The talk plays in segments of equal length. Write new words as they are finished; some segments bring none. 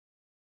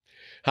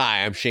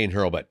Hi, I'm Shane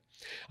Hurlbut.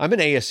 I'm an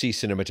ASC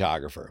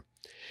cinematographer,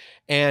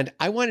 and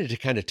I wanted to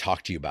kind of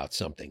talk to you about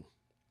something.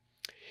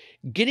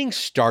 Getting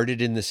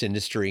started in this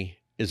industry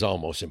is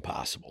almost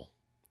impossible.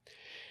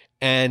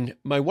 And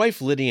my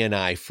wife Lydia and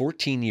I,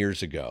 14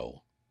 years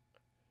ago,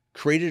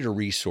 created a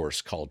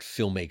resource called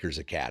Filmmakers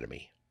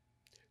Academy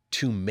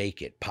to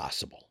make it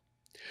possible.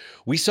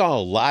 We saw a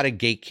lot of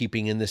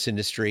gatekeeping in this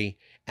industry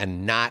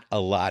and not a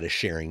lot of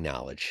sharing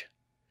knowledge.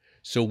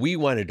 So we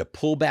wanted to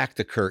pull back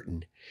the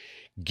curtain,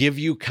 give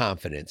you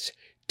confidence,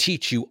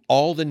 teach you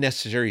all the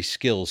necessary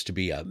skills to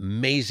be an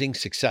amazing,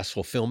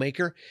 successful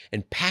filmmaker,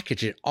 and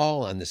package it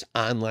all on this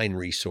online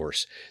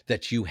resource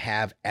that you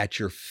have at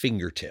your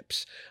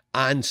fingertips,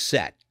 on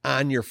set,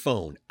 on your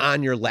phone,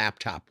 on your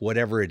laptop,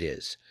 whatever it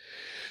is.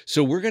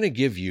 So we're going to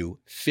give you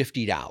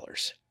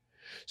 $50.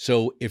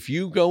 So if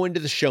you go into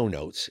the show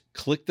notes,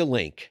 click the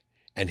link,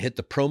 and hit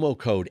the promo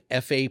code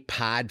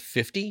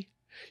FAPOD50,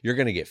 you're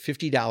going to get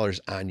 $50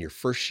 on your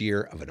first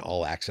year of an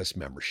all-access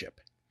membership.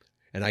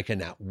 And I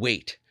cannot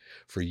wait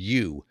for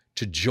you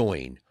to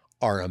join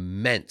our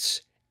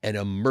immense and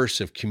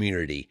immersive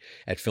community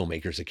at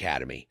Filmmakers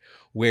Academy,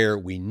 where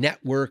we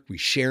network, we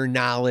share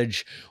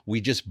knowledge, we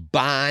just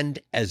bond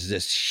as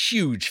this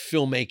huge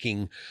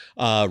filmmaking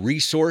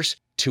resource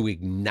to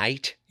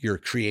ignite your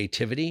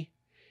creativity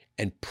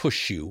and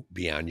push you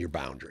beyond your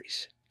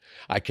boundaries.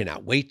 I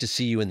cannot wait to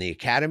see you in the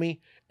Academy,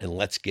 and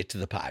let's get to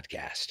the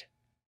podcast.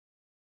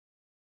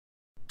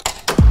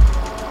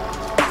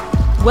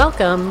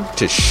 Welcome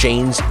to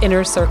Shane's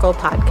Inner Circle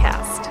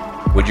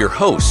Podcast with your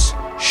hosts,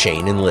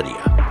 Shane and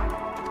Lydia.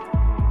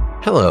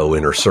 Hello,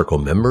 Inner Circle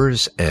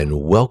members,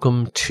 and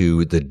welcome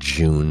to the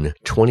June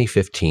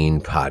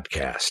 2015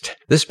 podcast.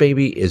 This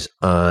baby is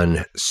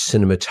on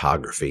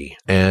cinematography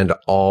and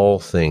all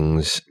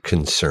things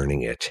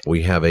concerning it.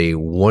 We have a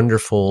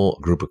wonderful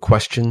group of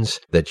questions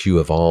that you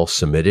have all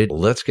submitted.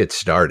 Let's get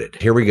started.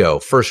 Here we go.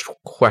 First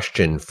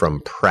question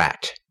from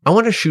Pratt. I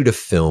want to shoot a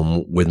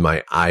film with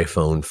my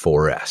iPhone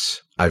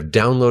 4S. I've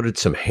downloaded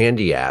some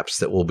handy apps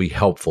that will be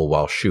helpful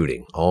while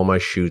shooting. All my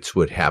shoots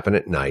would happen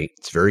at night.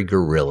 It's a very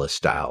guerrilla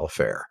style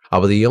affair.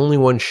 I'll be the only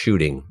one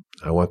shooting.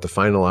 I want the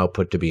final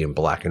output to be in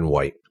black and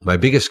white. My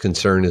biggest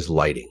concern is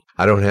lighting.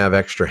 I don't have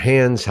extra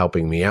hands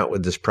helping me out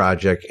with this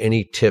project.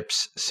 Any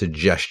tips,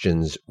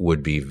 suggestions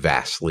would be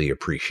vastly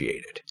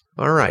appreciated.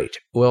 All right.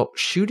 Well,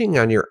 shooting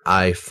on your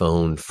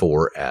iPhone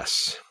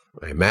 4S.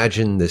 I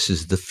imagine this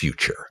is the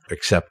future,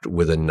 except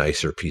with a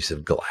nicer piece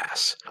of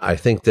glass. I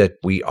think that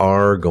we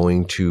are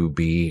going to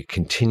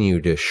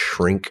continue to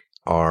shrink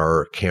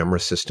our camera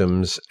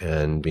systems,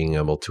 and being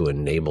able to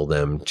enable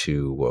them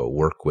to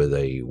work with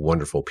a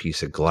wonderful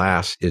piece of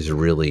glass is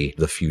really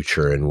the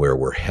future and where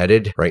we're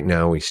headed. Right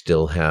now, we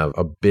still have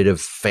a bit of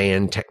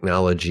fan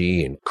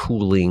technology and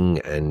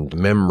cooling and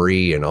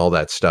memory and all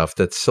that stuff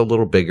that's a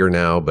little bigger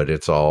now, but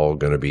it's all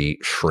going to be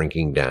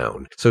shrinking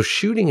down. So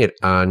shooting it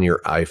on your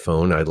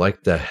iPhone, I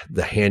like the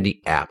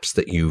handy apps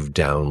that you've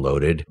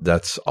downloaded.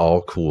 That's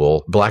all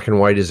cool. Black and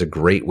white is a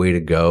great way to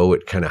go.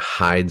 It kind of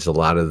hides a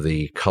lot of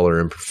the color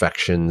imperfections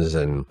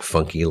and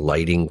funky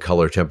lighting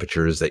color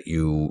temperatures that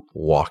you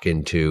walk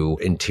into.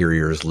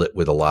 Interiors lit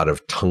with a lot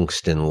of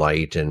tungsten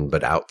light,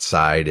 but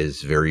outside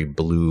is very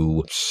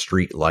blue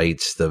street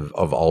lights of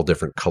all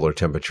different color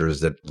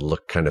temperatures that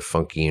look kind of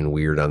funky and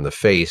weird on the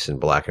face. In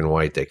black and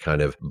white, they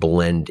kind of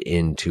blend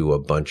into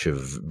a bunch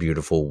of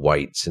beautiful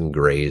whites and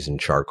grays and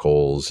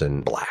charcoals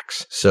and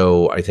blacks.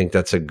 So I think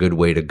that's a good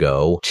way to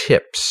go.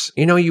 Tips.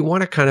 You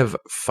want to kind of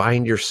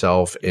find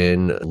yourself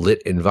in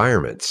lit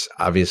environments.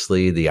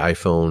 Obviously, the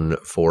iPhone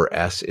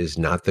 4S is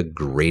not the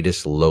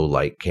greatest low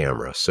light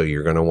camera. So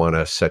you're going to want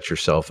to set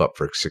yourself up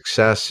for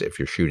success. If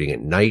you're shooting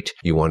at night,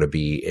 you want to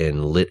be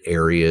in lit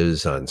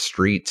areas on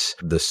streets.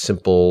 The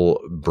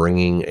simple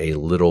bringing a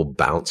little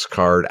bounce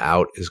card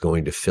out is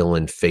going to fill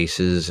in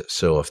faces.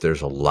 So if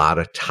there's a lot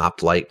of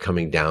top light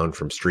coming down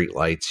from street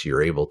lights,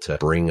 you're able to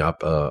bring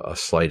up a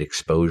slight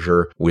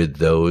exposure with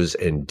those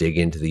and dig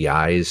into the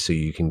eyes so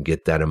you can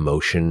get that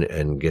emotion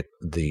and get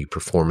the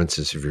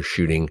performances if you're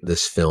shooting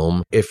this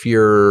film. If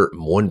you're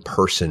one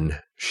person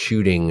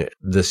shooting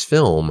this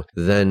film,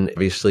 then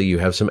obviously you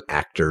have some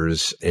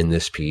actors in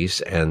this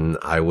piece, and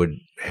I would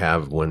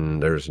have, when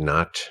there's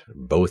not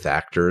both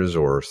actors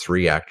or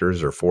three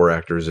actors or four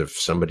actors, if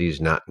somebody's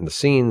not in the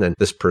scene, then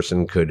this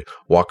person could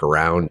walk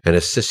around and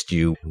assist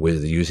you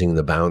with using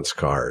the bounce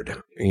card.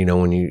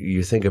 When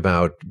you think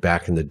about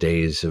back in the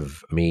days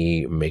of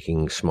me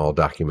making small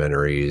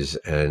documentaries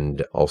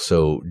and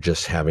also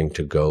just having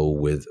to go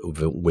with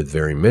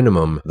very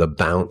minimum, the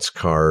bounce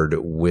card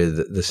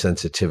with the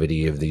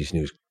sensitivity of these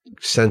new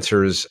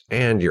sensors,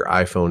 and your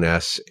iPhone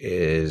S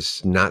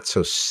is not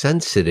so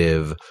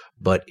sensitive,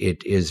 but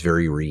it is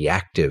very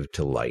reactive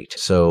to light.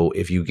 So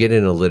if you get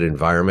in a lit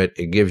environment,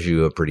 it gives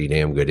you a pretty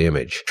damn good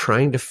image.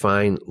 Trying to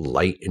find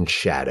light and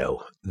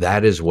shadow,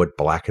 that is what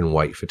black and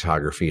white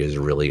photography is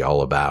really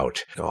all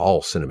about.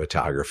 All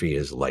cinematography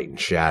is light and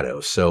shadow.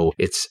 So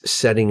it's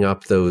setting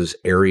up those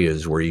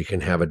areas where you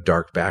can have a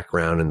dark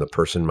background and the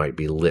person might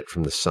be lit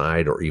from the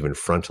side or even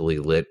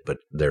frontally lit, but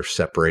they're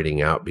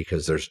separating out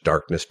because there's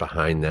darkness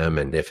behind them.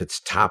 And if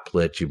it's top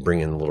lit, you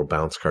bring in a little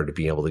bounce card to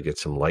be able to get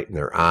some light in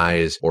their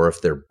eyes. Or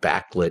if they're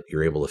backlit,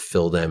 you're able to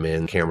fill them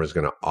in. The camera's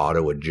going to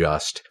auto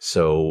adjust.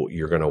 So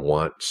you're going to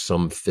want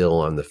some fill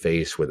on the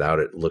face without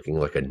it looking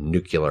like a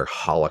nuclear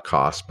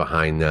holocaust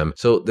behind them.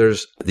 So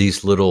there's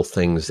these little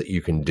things that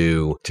you can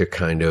do to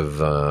kind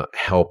of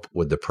help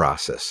with the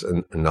process.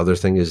 And another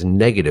thing is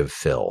negative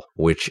fill,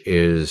 which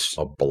is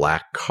a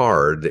black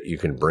card that you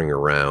can bring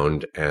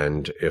around.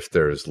 And if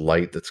there's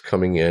light that's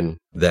coming in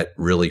that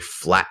really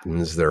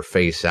flattens their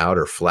face out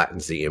or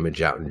flattens the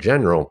image out in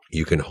general,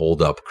 you can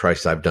hold up.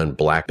 Christ, I've done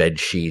black bed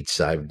sheets,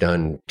 I've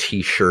done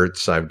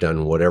t-shirts, I've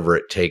done whatever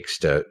it takes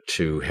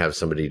to have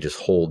somebody just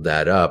hold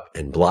that up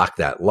and block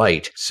that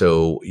light,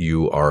 so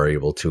you are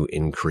able to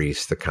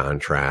increase the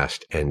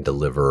contrast and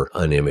deliver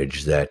an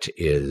image that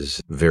is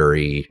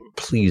very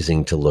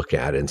pleasing to look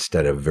at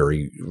instead of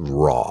very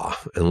raw,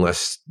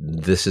 unless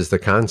this is the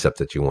concept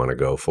that you want to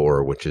go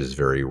for, which is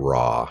very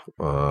raw.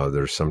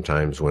 There's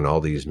sometimes when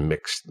all these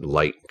mixed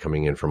light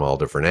coming in from all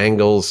different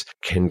angles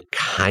can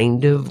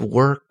kind of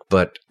work,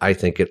 but I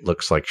think it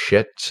looks like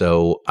shit,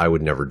 so I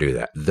would never do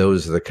that.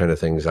 Those are the kind of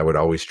things I would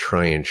always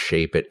try and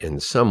shape it in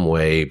some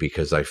way,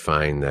 because I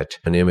find that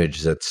an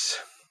image that's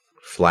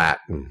flat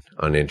and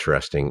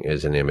uninteresting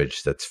is an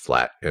image that's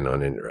flat and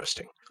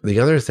uninteresting. The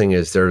other thing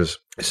is there's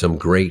some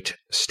great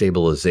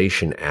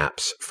stabilization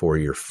apps for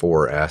your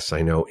 4S.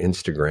 I know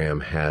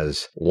Instagram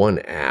has one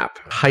app,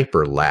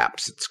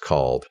 Hyperlapse it's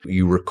called.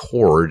 You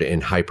record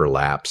in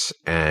Hyperlapse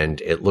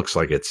and it looks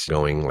like it's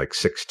going like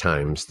 6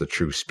 times the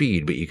true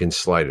speed, but you can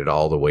slide it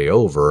all the way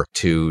over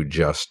to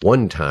just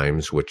 1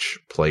 times, which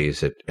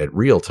plays it at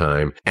real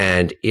time,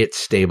 and it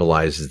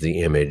stabilizes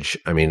the image.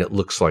 I mean, it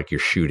looks like you're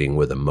shooting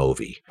with a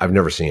Movi. I've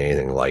never seen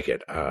anything like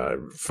it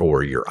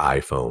for your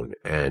iPhone,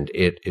 and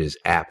it is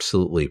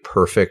absolutely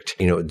perfect.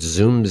 You know, it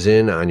zooms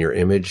in on your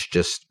image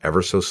just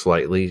ever so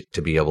slightly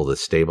to be able to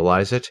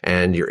stabilize it,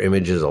 and your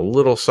image is a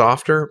little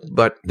softer,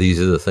 but these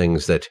are the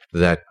things that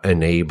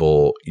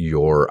enable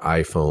your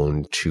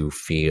iPhone to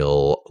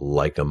feel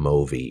like a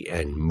Movi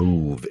and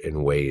move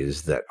in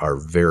ways that are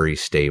very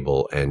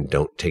stable and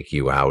don't take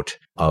you out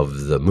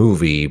of the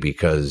movie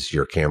because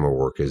your camera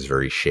work is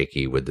very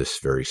shaky with this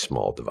very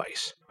small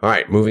device. All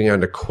right, moving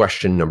on to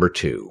question number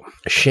 2.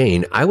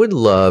 Shane, I would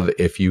love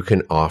if you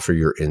can offer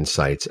your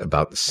insights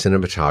about the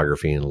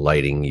cinematography and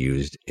lighting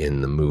used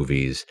in the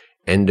movies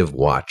End of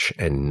Watch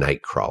and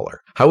Nightcrawler.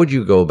 How would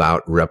you go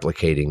about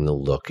replicating the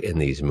look in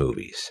these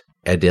movies?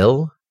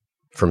 Adil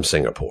from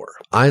Singapore.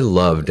 I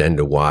loved End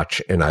of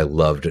Watch and I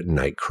loved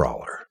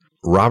Nightcrawler.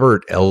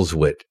 Robert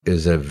Elswit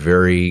is a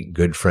very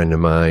good friend of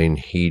mine.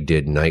 He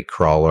did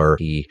Nightcrawler.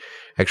 He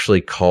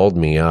actually called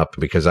me up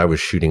because I was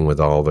shooting with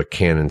all the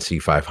Canon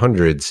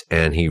C500s,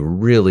 and he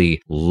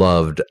really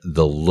loved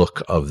the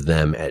look of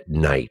them at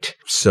night.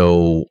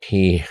 So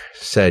he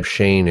said,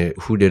 Shane,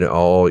 who did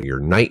all your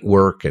night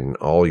work and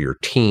all your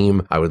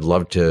team? I would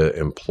love to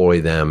employ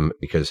them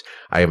because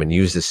I haven't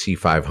used the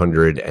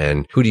C500,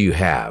 and who do you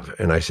have?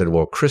 And I said,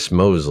 well, Chris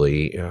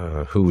Mosley,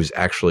 who's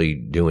actually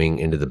doing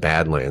Into the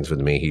Badlands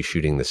with me, he's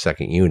shooting the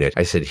second unit.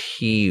 I said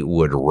he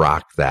would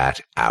rock that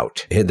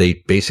out. And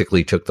they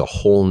basically took the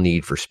whole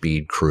Need for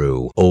Speed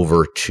crew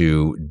over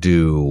to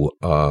do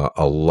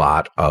a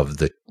lot of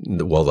the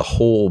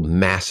whole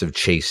massive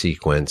chase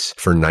sequence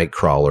for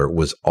Nightcrawler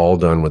was all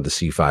done with the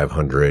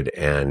C500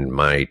 and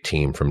my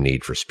team from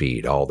Need for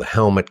Speed. All the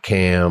helmet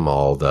cam,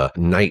 all the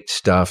night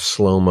stuff,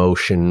 slow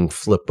motion,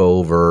 flip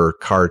over,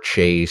 car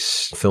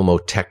chase,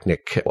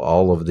 Filmotechnic,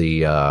 all of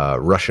the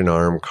Russian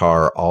arm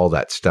car, all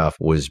that stuff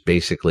was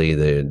basically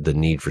the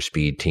Need for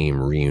Speed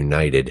team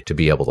reunited to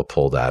be able to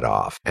pull that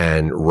off.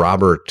 And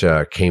Robert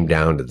came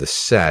down to the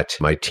set,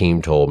 my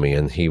team told me,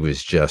 and he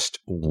was just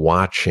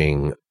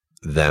watching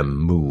them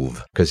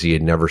move because he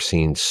had never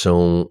seen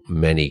so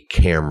many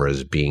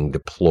cameras being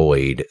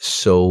deployed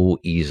so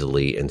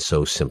easily and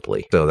so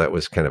simply. So that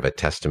was kind of a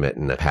testament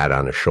and a pat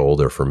on the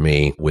shoulder for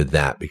me with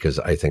that, because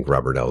I think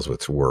Robert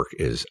Elswit's work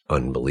is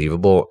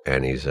unbelievable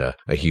and he's a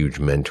huge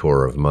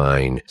mentor of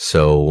mine.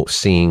 So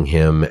seeing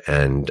him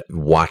and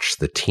watch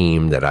the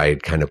team that I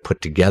had kind of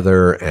put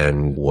together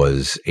and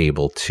was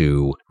able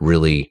to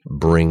really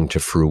bring to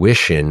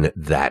fruition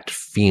that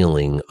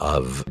feeling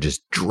of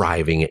just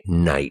driving at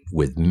night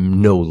with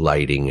no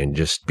lighting and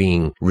just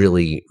being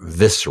really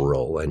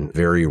visceral and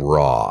very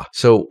raw.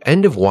 So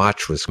End of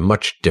Watch was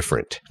much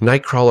different.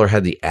 Nightcrawler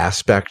had the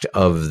aspect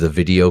of the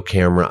video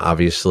camera,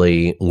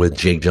 obviously, with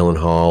Jake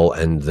Gyllenhaal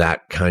and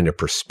that kind of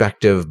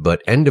perspective,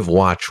 but End of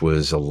Watch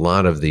was a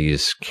lot of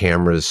these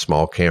cameras,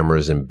 small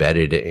cameras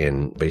embedded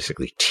in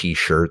basically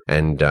t-shirt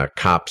and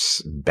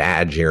cops'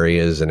 badge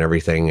areas and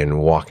everything, and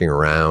walking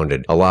around,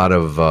 and a lot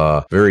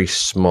of very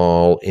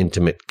small,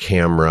 intimate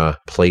camera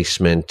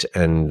placement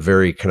and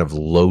very kind of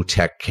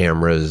low-tech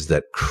cameras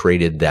that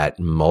created that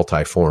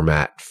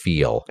multi-format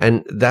feel.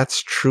 And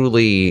that's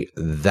truly,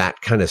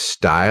 that kind of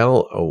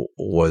style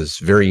was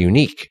very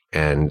unique.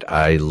 And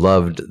I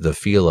loved the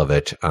feel of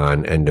it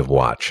on End of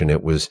Watch. And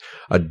it was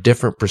a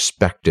different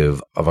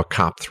perspective of a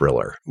cop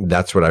thriller.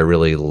 That's what I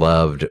really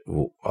loved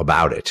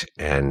about it.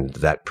 And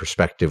that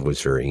perspective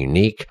was very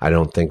unique. I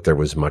don't think there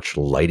was much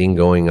lighting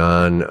going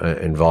on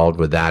involved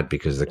with that,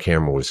 because the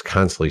camera was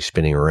constantly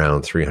spinning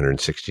around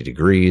 360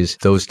 degrees.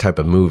 Those type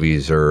of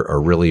movies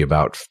are really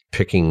about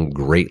picking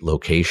great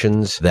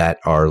locations that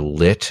are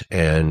lit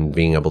and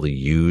being able to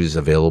use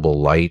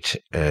available light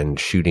and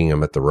shooting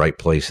them at the right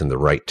place and the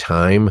right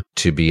time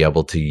to be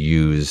able to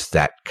use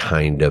that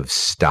kind of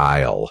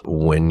style.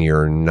 When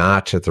you're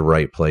not at the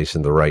right place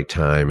and the right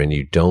time and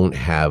you don't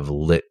have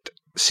lit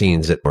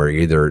scenes that are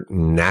either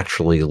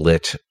naturally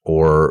lit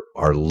or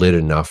are lit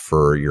enough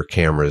for your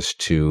cameras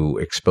to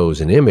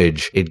expose an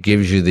image, it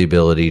gives you the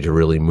ability to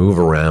really move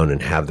around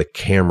and have the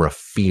camera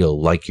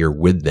feel like you're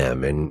with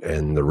them,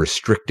 and the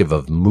restrictive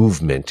of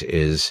movement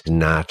is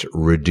not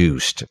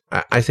reduced.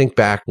 I think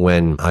back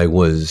when I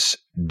was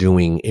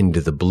doing Into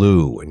the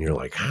Blue, and you're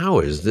like, how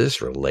is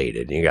this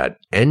related? You got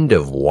End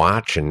of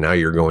Watch, and now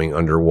you're going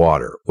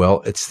underwater.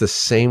 Well, it's the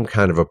same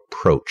kind of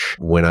approach.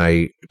 When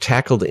I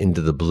tackled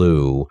Into the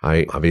Blue,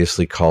 I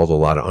obviously called a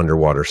lot of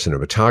underwater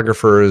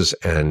cinematographers,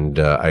 and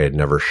I had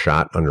never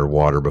shot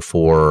underwater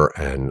before,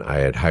 and I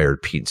had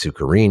hired Pete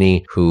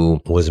Zuccarini,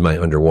 who was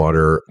my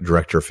underwater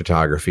director of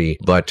photography.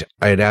 But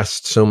I had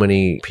asked so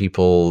many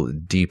people,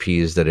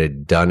 DPs that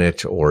had done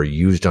it or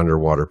used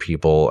underwater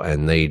people,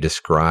 and they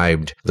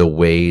described the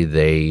way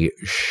they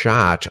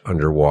shot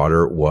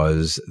underwater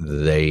was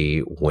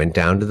they went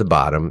down to the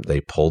bottom,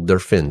 they pulled their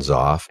fins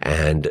off,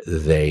 and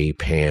they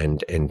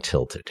panned and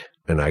tilted.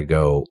 And I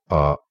go,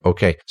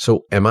 okay,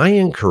 so am I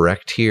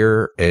incorrect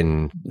here?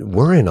 And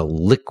we're in a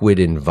liquid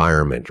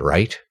environment,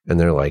 right? And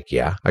they're like,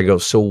 yeah. I go,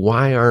 so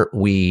why aren't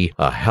we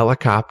a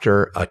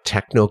helicopter, a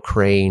techno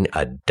crane,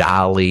 a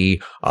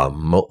dolly?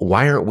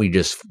 Why aren't we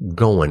just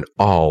going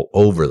all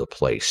over the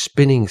place,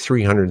 spinning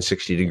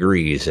 360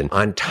 degrees and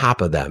on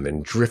top of them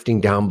and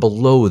drifting down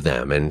below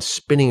them and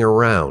spinning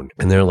around?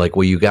 And they're like,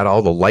 well, you got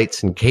all the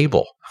lights and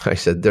cable. I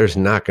said, there's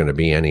not going to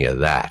be any of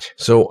that.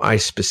 So I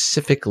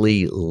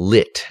specifically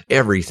lit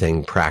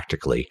everything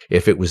practically.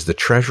 If it was the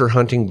treasure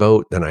hunting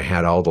boat, then I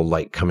had all the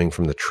light coming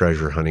from the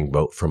treasure hunting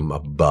boat from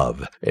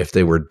above. If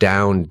they were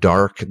down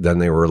dark, then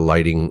they were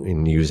lighting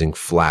and using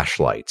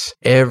flashlights.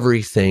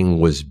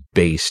 Everything was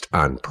based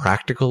on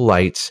practical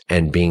lights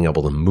and being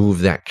able to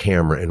move that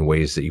camera in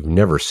ways that you've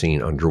never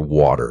seen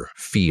underwater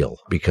feel,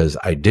 because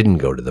I didn't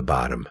go to the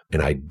bottom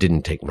and I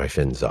didn't take my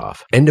fins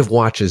off. End of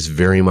Watch is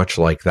very much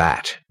like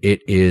that.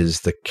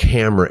 The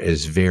camera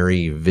is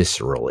very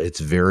visceral. It's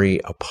very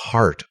a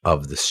part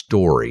of the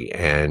story,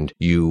 and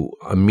you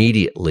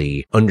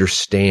immediately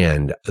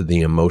understand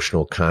the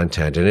emotional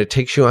content, and it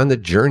takes you on the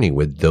journey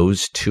with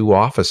those two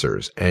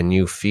officers, and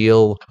you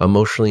feel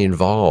emotionally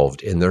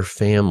involved in their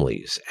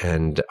families.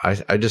 And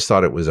I just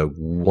thought it was a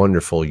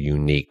wonderful,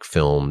 unique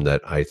film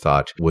that I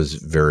thought was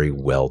very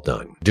well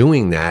done.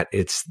 Doing that,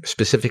 it's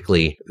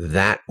specifically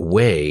that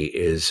way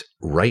is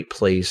right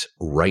place,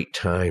 right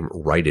time,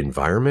 right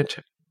environment,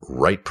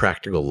 right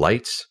practical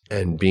lights,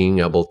 and being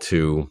able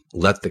to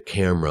let the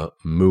camera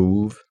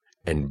move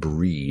and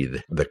breathe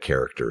the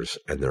characters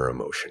and their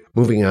emotion.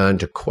 Moving on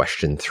to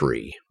question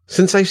 3.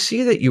 Since I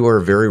see that you are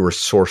very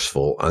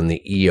resourceful on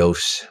the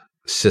EOS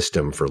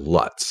system for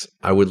LUTs,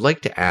 I would like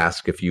to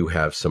ask if you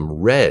have some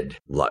red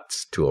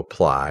LUTs to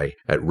apply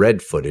at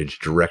Red footage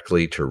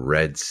directly to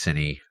Red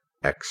Cine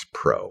X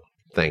Pro.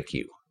 Thank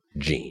you,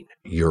 Gene.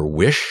 Your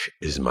wish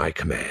is my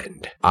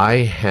command. I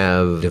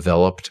have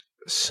developed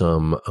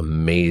some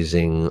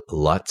amazing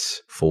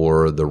LUTs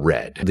for the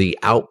red. The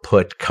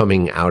output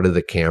coming out of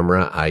the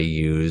camera, I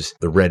use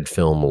the red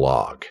film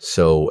log.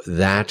 So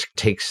that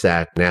takes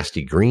that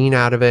nasty green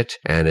out of it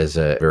and is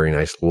a very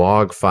nice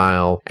log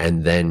file.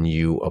 And then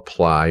you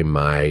apply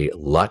my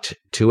LUT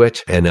to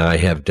it. And I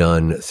have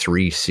done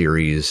 3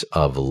 series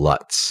of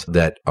LUTs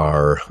that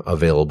are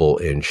available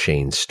in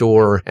Shane's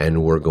store.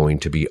 And we're going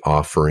to be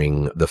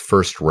offering the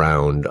first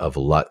round of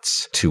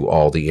LUTs to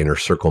all the Inner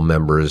Circle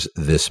members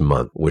this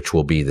month, which will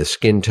will be the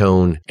skin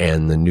tone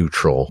and the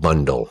neutral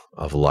bundle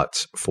of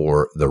LUTs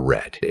for the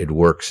red. It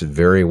works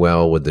very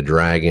well with the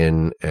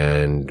Dragon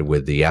and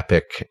with the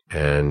Epic,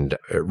 and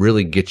it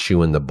really gets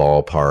you in the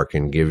ballpark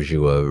and gives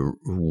you a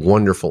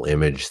wonderful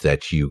image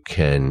that you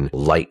can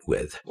light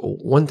with.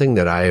 One thing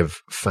that I've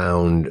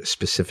found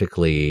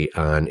specifically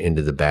on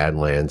Into the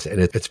Badlands, and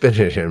it's been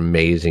an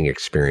amazing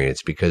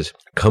experience because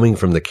coming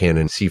from the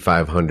Canon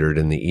C500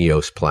 and the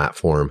EOS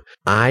platform,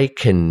 I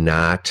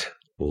cannot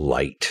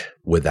light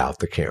without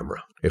the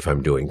camera if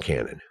I'm doing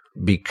Canon,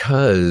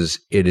 because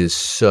it is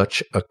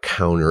such a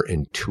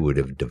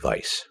counterintuitive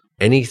device.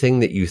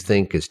 Anything that you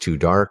think is too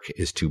dark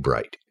is too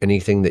bright.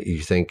 Anything that you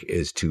think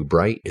is too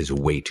bright is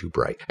way too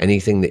bright.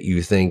 Anything that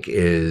you think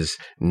is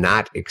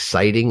not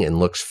exciting and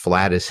looks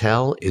flat as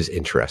hell is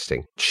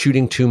interesting.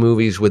 Shooting 2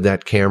 movies with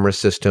that camera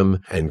system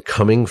and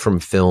coming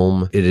from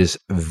film, it is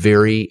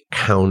very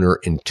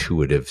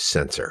counterintuitive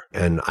sensor.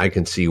 And I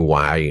can see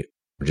why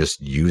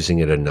just using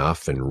it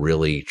enough and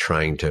really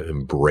trying to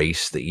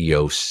embrace the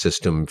EOS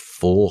system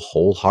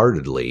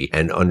wholeheartedly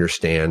and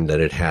understand that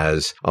it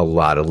has a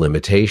lot of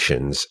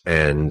limitations,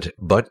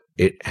 but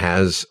it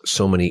has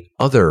so many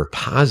other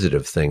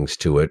positive things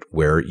to it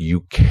where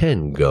you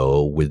can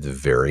go with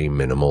very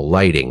minimal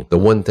lighting. The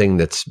one thing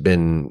that's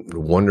been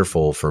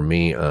wonderful for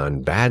me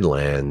on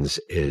Badlands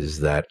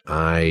is that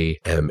I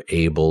am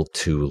able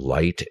to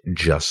light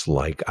just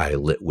like I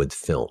lit with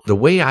film. The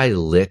way I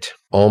lit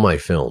all my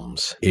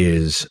films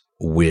is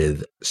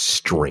with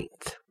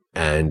strength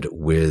and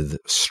with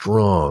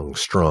strong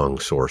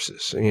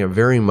sources.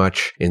 Very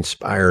much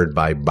inspired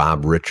by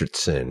Bob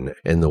Richardson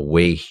and the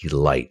way he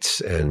lights.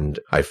 And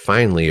I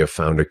finally have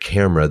found a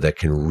camera that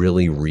can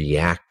really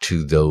react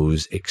to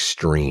those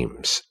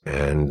extremes.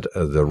 And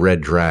the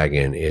Red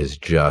Dragon is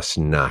just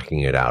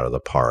knocking it out of the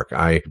park.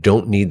 I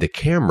don't need the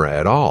camera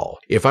at all.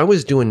 If I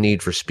was doing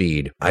Need for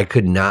Speed, I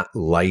could not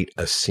light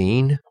a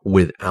scene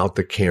without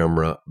the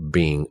camera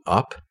being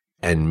up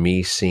and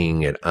me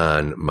seeing it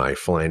on my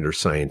Flander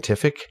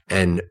Scientific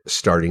and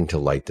starting to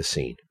light the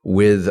scene.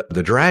 With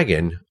the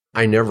Dragon,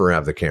 I never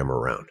have the camera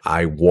around.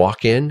 I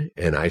walk in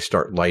and I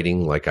start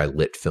lighting like I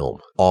lit film.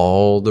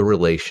 All the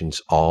relations,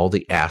 all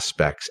the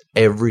aspects,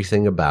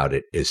 everything about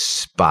it is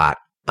spot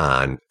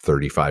on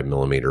 35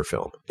 millimeter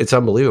film. It's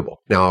unbelievable.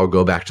 Now I'll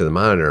go back to the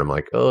monitor. I'm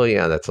like, oh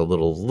yeah, that's a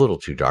little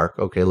too dark.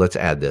 Okay, let's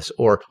add this.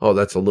 Or, oh,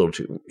 that's a little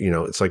too,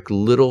 it's like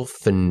little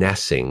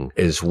finessing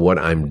is what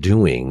I'm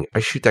doing.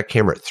 I shoot that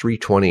camera at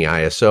 320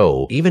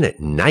 ISO, even at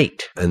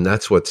night. And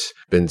that's what's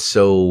been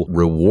so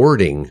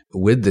rewarding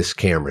with this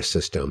camera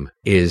system,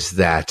 is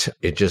that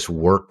it just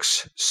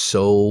works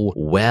so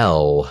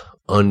well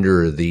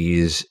under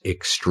these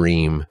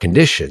extreme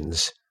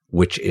conditions,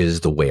 which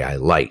is the way I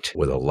light,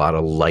 with a lot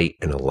of light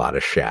and a lot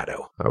of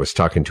shadow. I was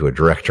talking to a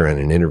director in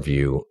an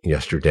interview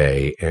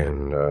yesterday,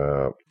 and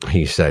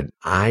he said,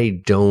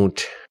 I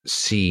don't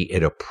see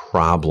it a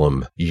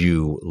problem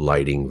you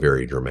lighting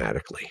very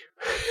dramatically.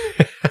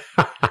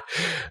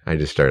 I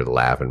just started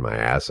laughing my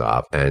ass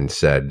off and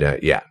said,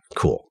 yeah,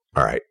 cool.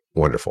 All right.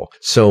 Wonderful.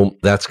 So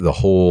that's the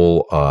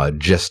whole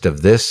gist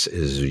of this,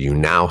 is you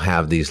now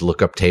have these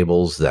lookup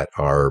tables that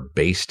are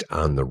based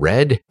on the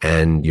red,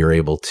 and you're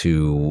able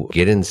to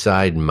get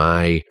inside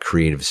my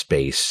creative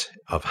space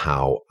of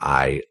how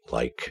I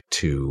like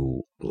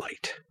to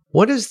light.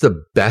 What is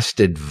the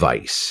best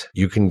advice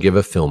you can give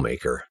a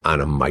filmmaker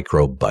on a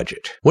micro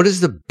budget? What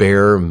is the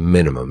bare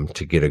minimum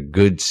to get a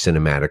good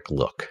cinematic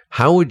look?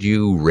 How would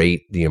you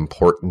rate the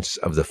importance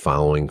of the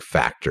following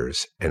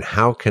factors? And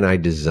how can I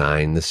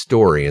design the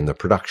story and the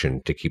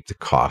production to keep the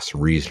costs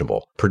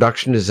reasonable?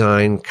 Production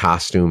design,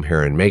 costume,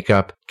 hair and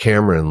makeup,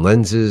 camera and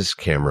lenses,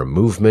 camera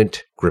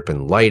movement, grip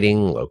and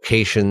lighting,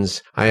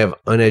 locations. I have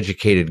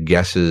uneducated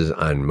guesses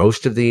on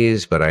most of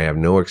these, but I have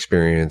no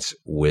experience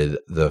with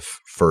the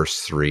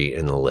first 3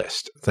 in the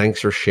list. Thanks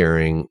for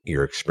sharing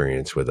your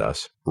experience with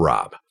us,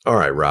 Rob. All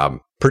right, Rob.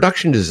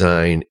 Production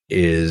design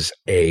is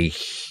a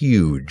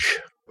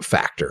huge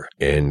factor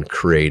in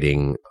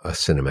creating a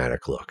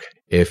cinematic look.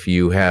 If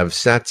you have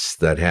sets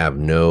that have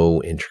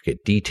no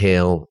intricate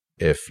detail,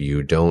 if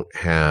you don't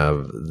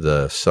have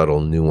the subtle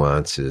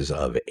nuances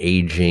of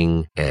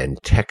aging and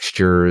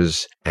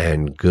textures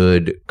and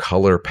good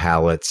color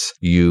palettes,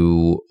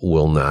 you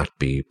will not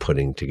be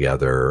putting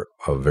together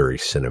a very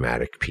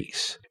cinematic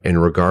piece. In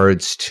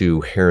regards to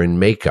hair and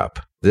makeup,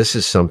 this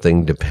is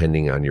something,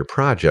 depending on your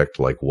project,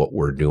 like what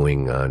we're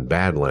doing on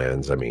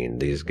Badlands. I mean,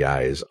 these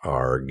guys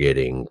are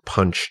getting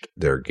punched,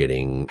 they're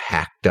getting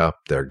hacked up,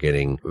 they're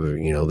getting,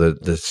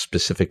 the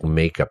specific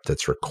makeup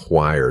that's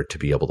required to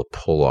be able to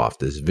pull off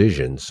this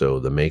vision. So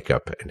the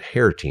makeup and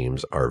hair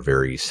teams are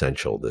very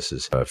essential. This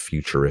is a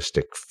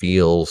futuristic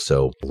feel,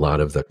 so a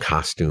lot of the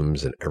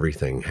costumes and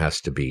everything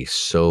has to be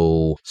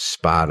so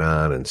spot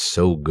on and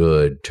so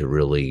good to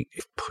really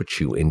put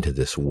you into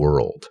this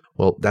world.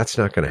 Well, that's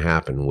not going to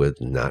happen with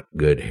not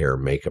good hair,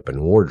 makeup,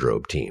 and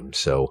wardrobe teams.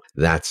 So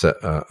that's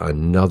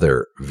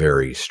another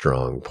very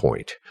strong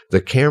point.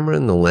 The camera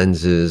and the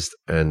lenses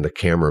and the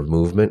camera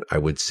movement, I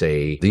would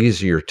say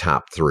these are your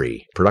top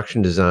three: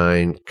 production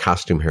design,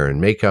 costume, hair,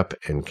 and makeup,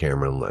 and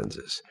camera and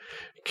lenses.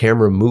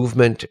 Camera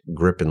movement,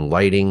 grip and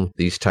lighting,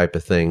 these type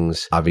of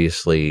things,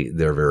 obviously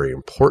they're very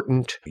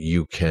important.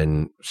 You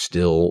can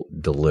still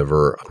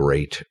deliver a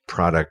great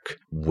product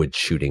with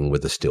shooting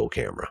with a still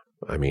camera.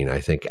 I mean, I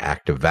think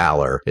Active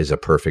Valor is a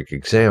perfect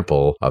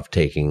example of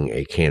taking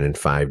a Canon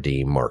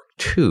 5D Mark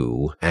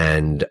II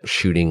and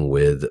shooting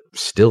with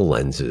still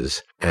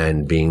lenses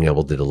and being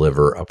able to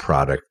deliver a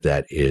product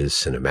that is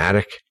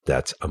cinematic,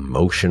 that's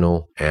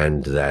emotional,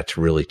 and that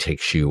really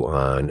takes you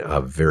on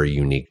a very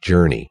unique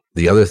journey.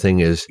 The other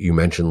thing is you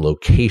mentioned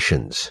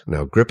locations.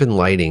 Now, grip and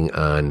lighting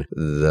on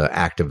the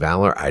Active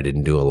Valor, I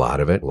didn't do a lot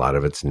of it. A lot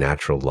of it's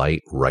natural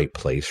light, right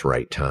place,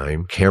 right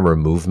time. Camera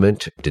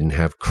movement, didn't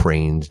have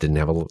cranes, didn't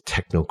have a little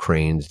techno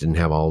cranes, didn't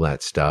have all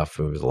that stuff.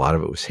 A lot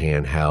of it was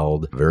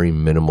handheld, very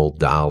minimal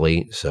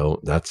dolly. So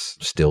that's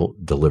still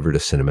delivered a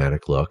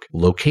cinematic look.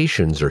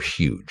 Locations are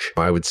huge.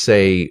 I would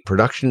say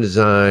production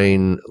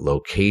design,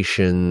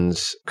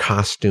 locations,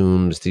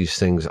 costumes, these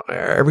things,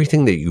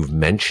 everything that you've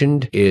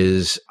mentioned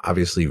is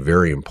obviously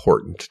very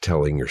important to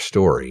telling your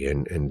story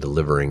and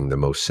delivering the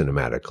most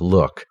cinematic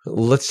look.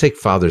 Let's take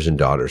fathers and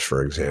daughters,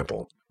 for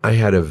example. I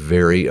had a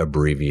very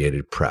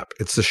abbreviated prep.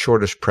 It's the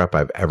shortest prep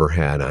I've ever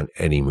had on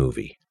any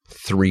movie.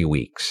 3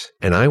 weeks.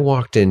 And I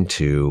walked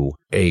into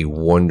a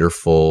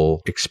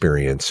wonderful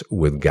experience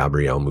with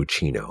Gabriele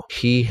Muccino.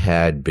 He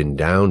had been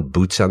down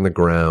boots on the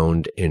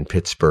ground in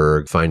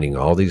Pittsburgh, finding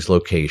all these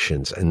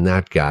locations, and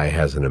that guy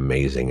has an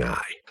amazing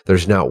eye.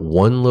 There's not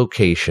one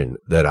location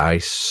that I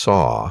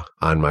saw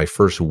on my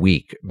first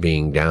week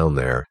being down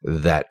there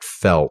that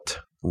felt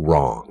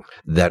wrong,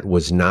 that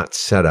was not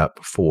set up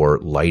for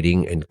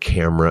lighting and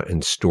camera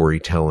and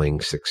storytelling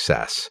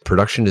success.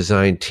 Production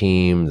design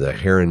team, the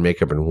hair and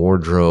makeup and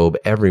wardrobe,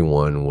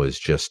 everyone was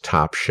just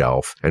top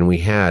shelf, and we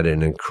had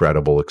an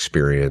incredible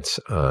experience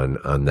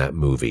on that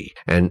movie.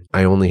 And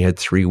I only had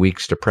 3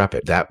 weeks to prep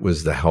it. That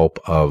was the help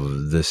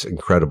of this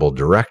incredible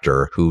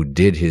director who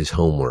did his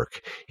homework.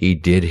 He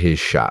did his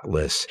shot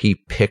list. He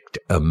picked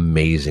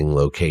amazing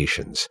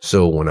locations.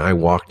 So when I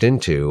walked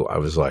into, I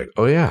was like,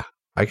 oh yeah,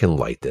 I can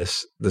light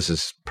this. This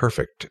is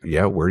perfect.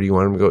 Yeah, where do you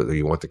want him to go? Do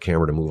you want the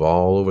camera to move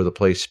all over the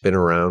place, spin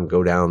around,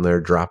 go down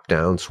there, drop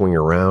down, swing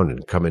around,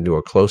 and come into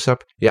a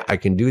close-up? Yeah, I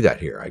can do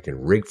that here. I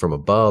can rig from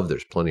above.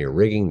 There's plenty of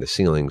rigging. The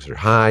ceilings are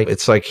high.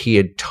 It's like he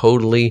had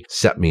totally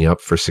set me up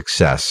for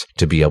success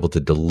to be able to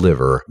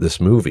deliver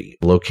this movie.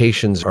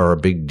 Locations are a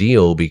big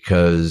deal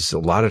because a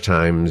lot of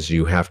times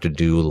you have to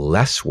do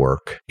less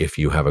work if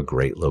you have a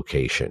great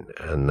location.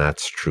 And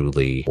that's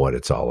truly what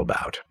it's all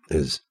about,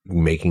 is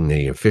making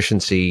the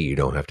efficiency. You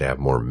don't have to have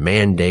more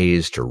man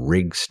days to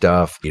rig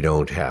stuff. You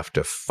don't have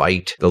to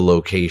fight the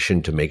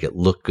location to make it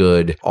look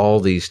good. All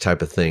these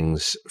type of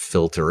things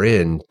filter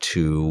in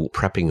to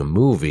prepping a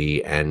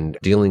movie, and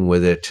dealing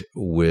with it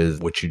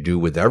with what you do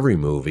with every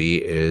movie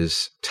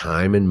is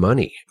time and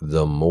money.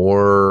 The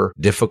more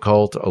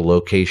difficult a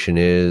location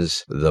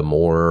is, the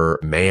more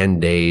man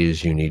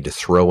days you need to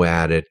throw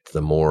at it,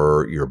 the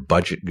more your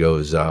budget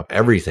goes up.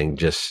 Everything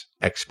just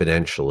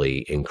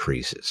exponentially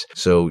increases.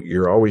 So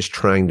you're always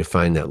trying to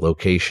find that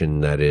location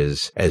that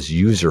is as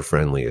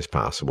user-friendly as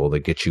possible,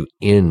 that gets you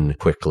in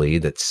quickly,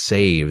 that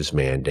saves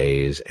man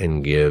days,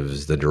 and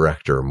gives the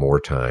director more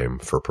time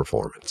for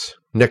performance.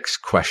 Next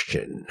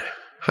question.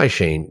 Hi,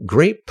 Shane.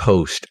 Great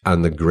post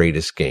on The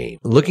Greatest Game.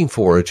 Looking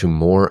forward to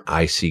more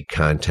IC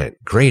content.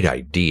 Great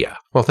idea.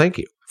 Well, thank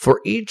you. For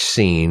each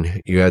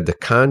scene, you had the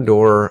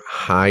Condor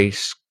High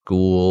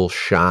School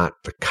shot,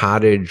 the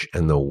cottage,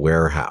 and the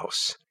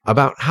warehouse.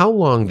 About how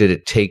long did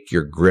it take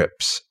your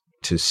grips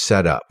to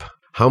set up?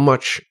 How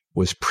much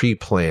was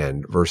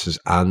pre-planned versus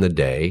on the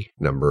day?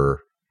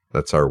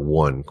 That's our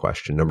one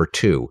question. Number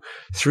two,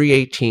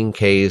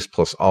 318Ks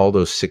plus all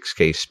those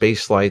 6K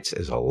space lights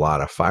is a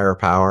lot of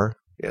firepower.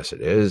 Yes,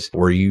 it is.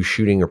 Were you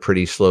shooting a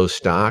pretty slow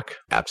stock?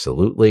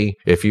 Absolutely.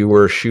 If you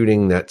were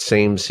shooting that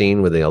same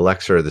scene with the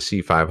Alexa or the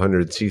C500,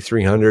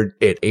 C300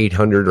 at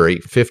 800 or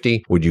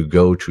 850, would you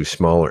go to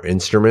smaller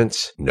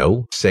instruments?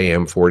 No. Say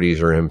M40s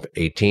or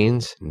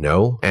M18s?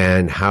 No.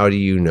 And how do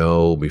you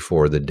know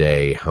before the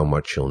day how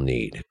much you'll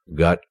need?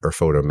 Gut or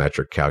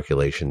photometric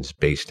calculations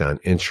based on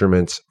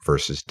instruments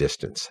versus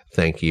distance.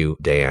 Thank you,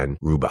 Dan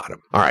Rubottom.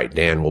 All right,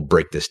 Dan, we'll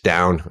break this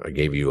down. I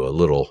gave you a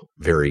little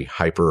very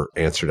hyper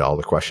answer to all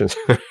the questions.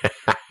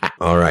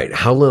 All right.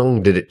 How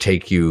long did it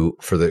take you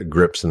for the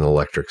grips and the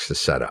electrics to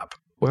set up?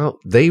 Well,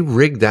 they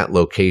rigged that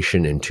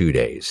location in 2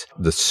 days,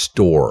 the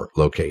store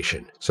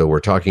location. So we're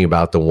talking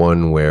about the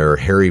one where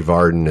Harry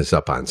Vardon is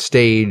up on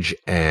stage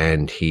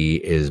and he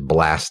is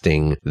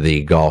blasting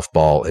the golf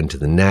ball into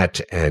the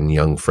net, and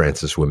young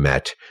Francis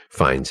Ouimet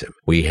finds him.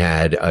 We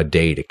had a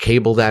day to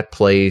cable that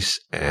place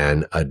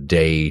and a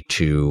day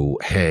to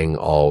hang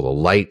all the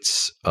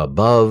lights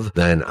above.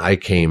 Then I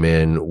came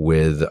in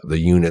with the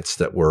units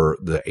that were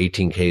the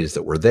 18Ks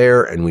that were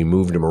there, and we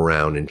moved them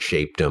around and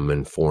shaped them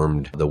and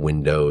formed the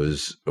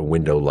windows, a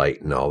window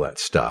light and all that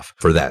stuff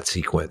for that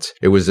sequence.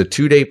 It was a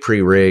 2-day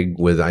pre-rig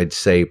with, I'd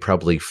say,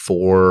 probably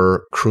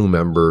 4 crew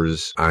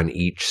members on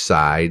each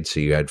side. So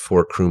you had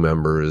 4 crew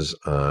members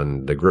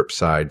on the grip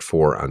side,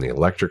 4 on the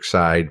electric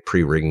side,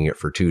 pre-rigging it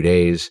for 2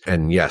 days.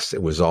 And yes,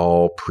 it was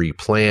all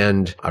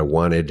pre-planned. I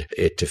wanted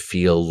it to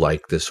feel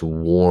like this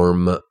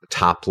warm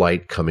top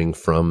light coming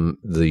from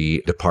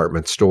the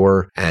department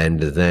store, and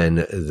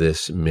then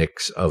this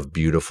mix of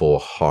beautiful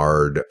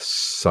hard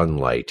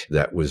sunlight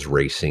that was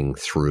racing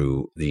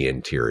through the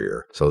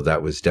interior. So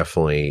that was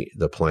definitely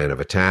the plan of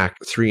attack.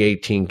 3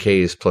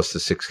 18Ks plus the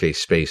 6K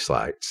space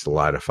lights, a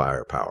lot of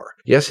firepower.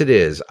 Yes, it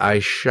is. I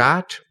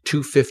shot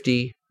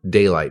 250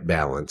 daylight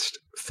balanced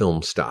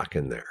film stock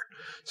in there.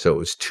 So it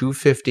was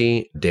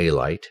 250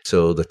 daylight.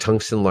 So the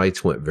tungsten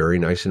lights went very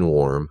nice and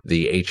warm.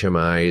 The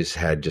HMIs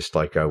had just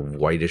like a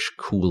whitish,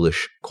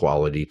 coolish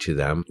quality to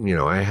them. You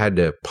know, I had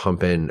to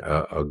pump in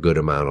a good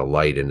amount of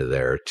light into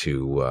there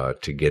to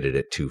get it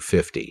at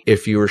 250.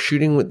 If you were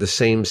shooting with the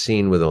same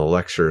scene with an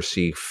Alexa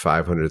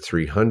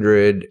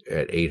C500-300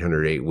 at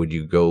 808, would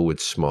you go with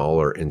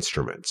smaller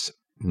instruments?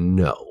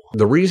 No.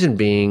 The reason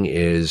being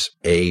is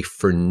a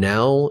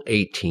Fresnel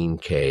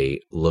 18K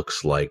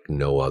looks like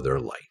no other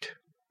light.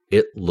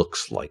 It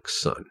looks like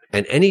sun.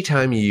 And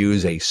anytime you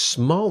use a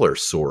smaller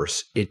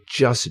source, it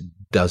just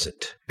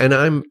doesn't. And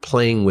I'm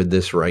playing with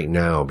this right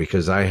now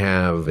because I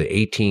have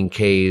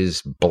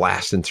 18Ks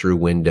blasting through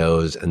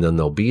windows, and then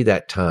there'll be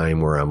that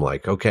time where I'm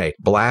like, okay,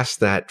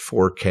 blast that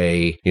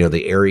 4K,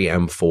 the ARRI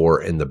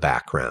M4 in the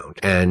background.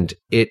 And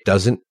it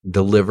doesn't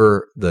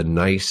deliver the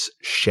nice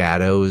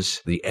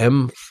shadows. The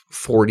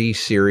M40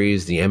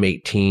 series, the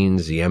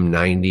M18s, the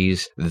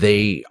M90s,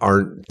 they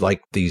aren't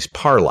like these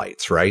par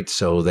lights, right?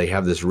 So they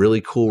have this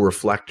really cool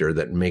reflector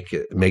that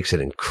makes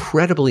it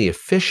incredibly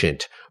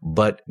efficient,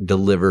 but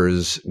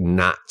delivers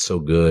not so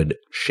good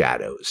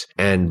shadows.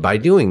 And by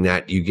doing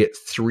that, you get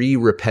 3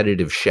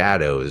 repetitive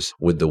shadows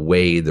with the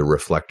way the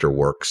reflector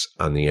works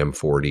on the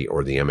M40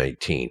 or the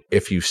M18.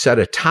 If you set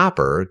a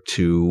topper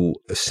to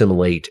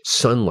assimilate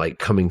sunlight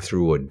coming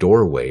through a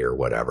doorway or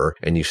whatever,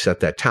 and you set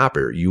that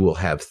topper, you will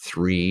have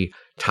 3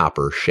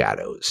 topper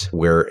shadows,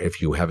 where if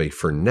you have a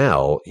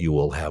Fresnel, you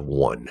will have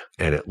 1,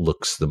 and it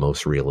looks the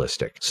most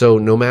realistic. So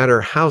no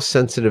matter how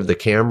sensitive the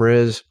camera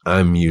is,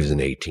 I'm using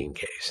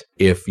 18Ks.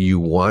 If you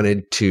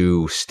wanted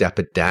to step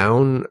it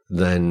down,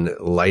 then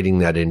lighting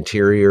that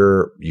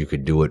interior, you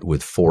could do it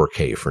with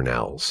 4K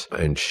Fresnels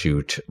and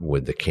shoot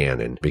with the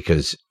Canon,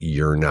 because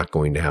you're not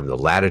going to have the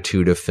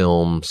latitude of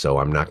film, so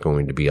I'm not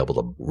going to be able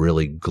to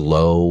really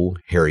glow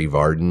Harry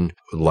Vardon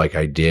like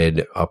I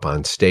did up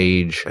on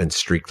stage and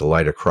streak the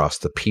light across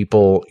the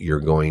people. You're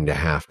going to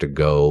have to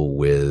go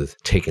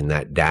with taking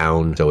that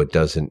down so it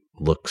doesn't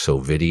look so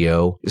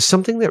video.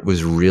 Something that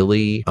was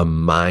really a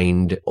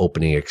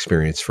mind-opening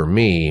experience for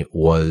me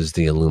was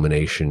the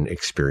Illumination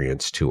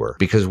Experience Tour.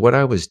 Because what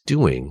I was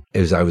doing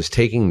is I was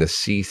taking the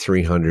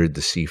C300,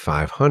 the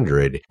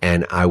C500,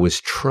 and I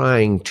was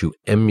trying to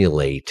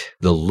emulate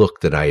the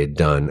look that I had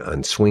done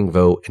on Swing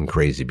Vote and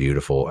Crazy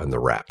Beautiful and the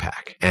Rat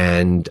Pack.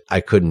 And I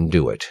couldn't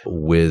do it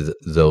with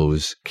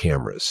those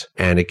cameras.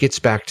 And it gets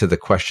back to the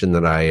question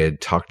that I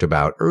had talked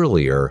about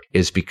earlier,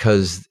 is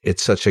because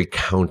it's such a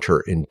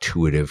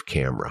counterintuitive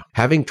camera.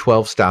 Having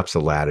 12 stops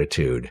of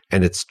latitude,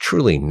 and it's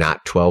truly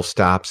not 12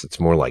 stops, it's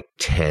more like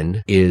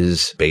 10,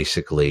 is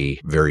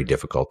basically very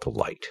difficult to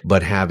light.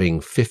 But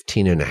having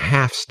 15 and a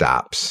half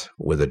stops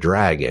with a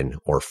Dragon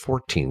or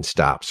 14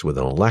 stops with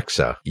an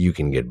Alexa, you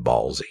can get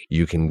ballsy.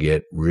 You can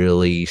get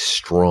really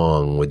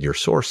strong with your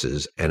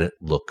sources, and it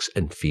looks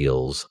and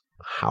feels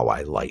how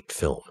I light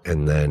film.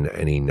 And then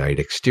any night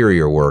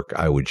exterior work,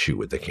 I would shoot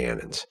with the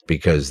Canons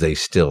because they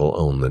still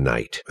own the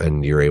night,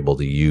 and you're able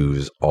to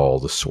use all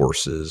the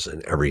sources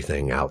and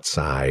everything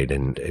outside,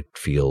 and it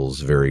feels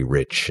very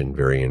rich and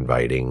very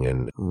inviting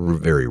and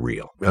very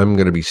real. I'm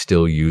going to be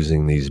still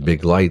using these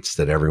big lights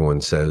that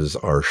everyone says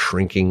are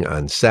shrinking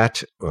on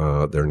set.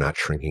 They're not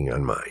shrinking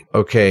on mine.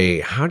 Okay,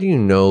 how do you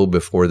know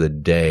before the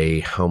day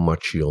how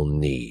much you'll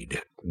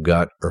need?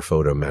 Gut or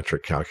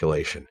photometric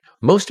calculation?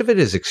 Most of it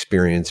is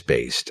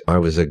experience-based. I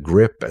was a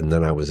grip and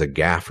then I was a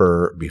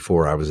gaffer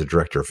before I was a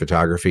director of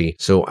photography.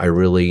 So I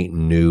really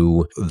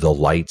knew the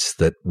lights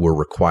that were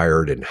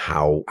required and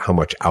how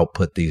much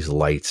output these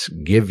lights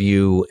give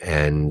you.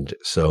 And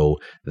so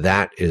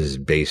that is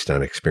based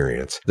on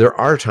experience. There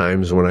are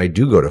times when I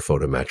do go to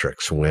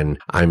photometrics, when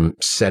I'm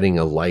setting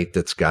a light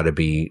that's got to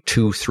be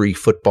 2-3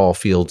 football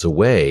fields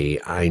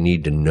away. I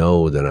need to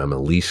know that I'm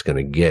at least going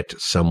to get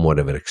somewhat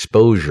of an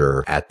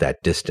exposure at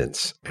that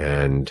distance.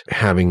 And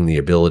having the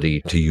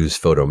ability to use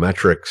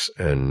photometrics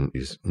and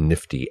these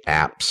nifty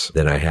apps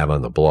that I have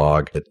on the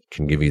blog that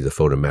can give you the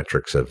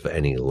photometrics of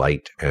any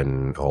light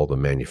and all the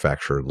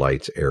manufactured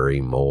lights,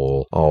 ARRI,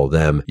 Mole, all of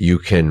them. You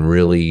can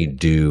really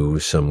do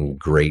some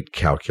great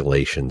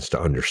calculations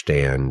to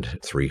understand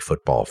 3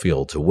 football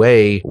fields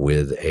away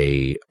with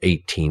a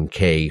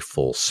 18K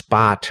full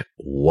spot,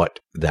 what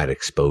that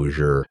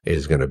exposure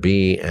is going to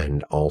be,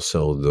 and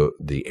also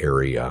the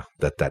area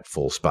that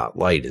full spot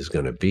light is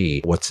going to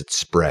be. What's its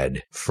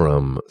spread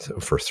for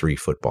 3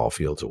 football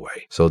fields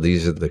away? So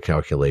these are the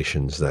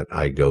calculations that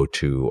I go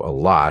to a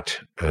lot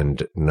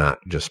and not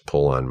just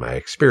pull on my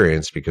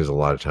experience, because a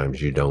lot of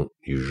times you don't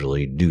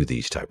usually do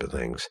these type of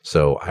things.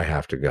 So I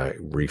have to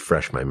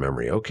refresh my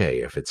memory. Okay,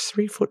 if it's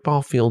 3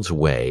 football fields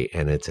away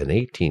and it's an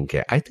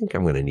 18K, I think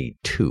I'm going to need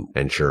 2.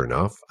 And sure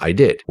enough, I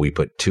did. We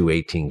put 2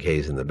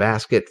 18Ks in the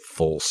basket,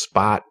 full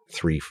spot,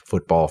 3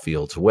 football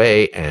fields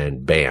away,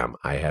 and bam,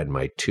 I had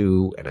my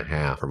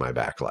 2.5 for my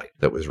backlight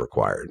that was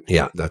required.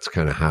 Yeah, that's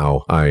kind of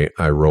how I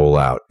roll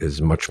out,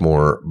 is much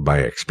more by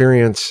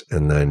experience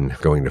and then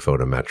going to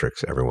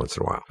photometrics every once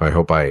in a while. I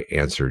hope I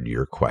answered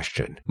your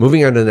question.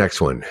 Moving on to the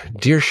next one.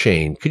 Dear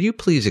Shane, could you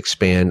please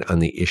expand on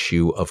the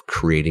issue of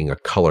creating a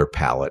color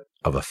palette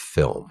of a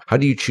film? How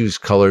do you choose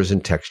colors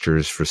and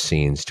textures for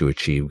scenes to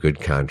achieve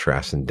good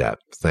contrast and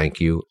depth? Thank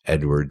you,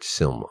 Edward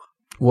Silma.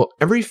 Well,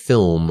 every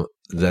film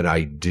that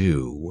I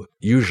do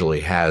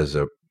usually has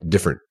a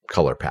different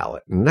color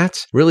palette, and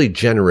that's really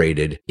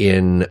generated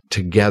in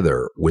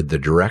together with the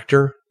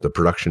director, the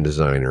production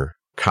designer,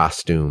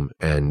 costume,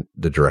 and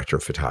the director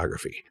of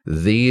photography.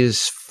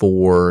 These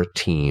 4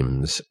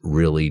 teams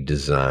really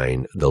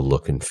design the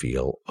look and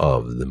feel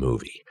of the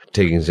movie.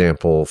 Take an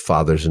example,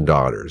 Fathers and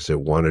Daughters. It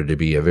wanted to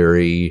be a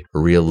very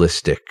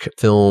realistic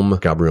film.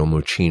 Gabriel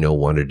Muccino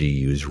wanted to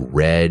use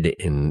red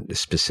in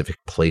specific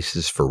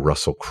places for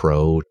Russell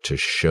Crowe to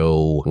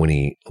show when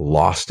he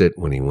lost it,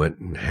 when he went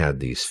and had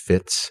these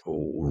fits.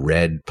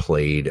 Red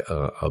played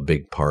a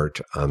big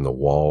part on the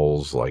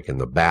walls, like in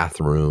the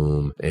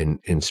bathroom and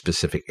in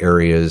specific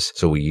areas.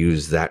 So we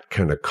used that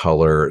kind of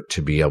color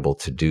to be able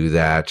to do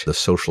that. The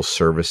social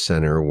service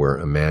center where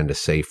Amanda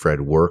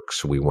Seyfried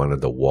works, we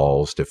wanted the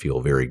walls to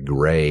feel very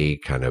gray,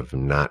 kind of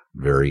not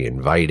very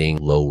inviting,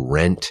 low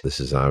rent. This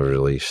is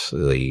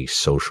obviously a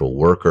social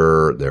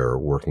worker. They're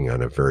working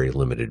on a very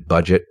limited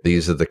budget.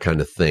 These are the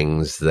kind of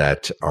things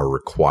that are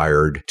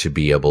required to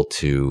be able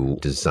to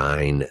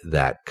design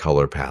that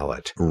color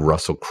palette.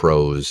 Russell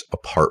Crowe's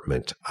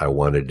apartment, I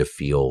wanted to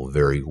feel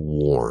very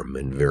warm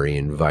and very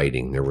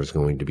inviting. There was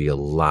going to be a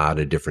lot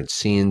of different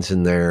scenes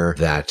in there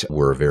that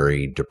were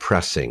very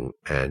depressing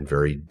and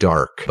very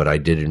dark, but I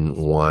didn't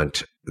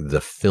want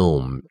the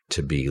film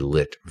to be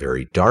lit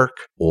very dark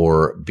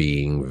or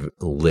being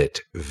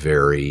lit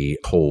very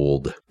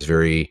cold,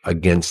 very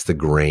against the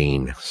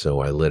grain. So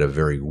I lit a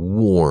very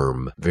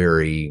warm,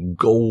 very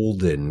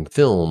golden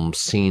film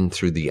seen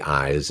through the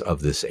eyes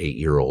of this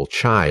 8-year-old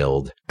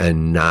child,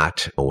 and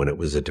not when it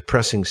was a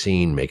depressing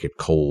scene, make it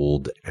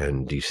cold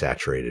and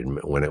desaturated.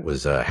 When it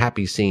was a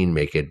happy scene,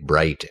 make it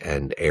bright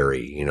and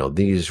airy. You know,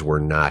 these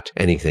were not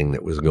anything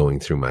that was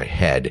going through my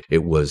head.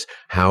 It was,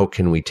 how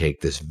can we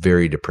take this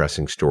very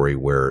depressing story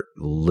where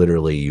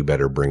literally you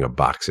better bring a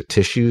box of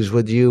tissues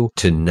with you,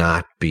 to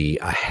not be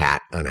a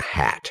hat on a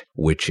hat,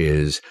 which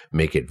is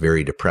make it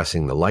very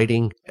depressing, the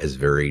lighting, as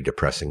very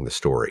depressing the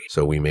story.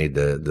 So we made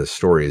the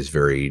story is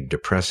very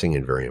depressing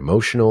and very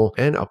emotional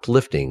and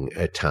uplifting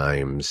at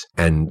times,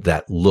 and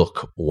that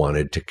look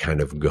wanted to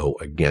kind of go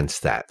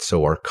against that.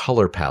 So our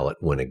color palette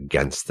went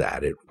against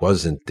that. It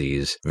wasn't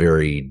these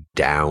very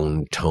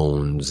down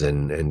tones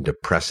and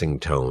depressing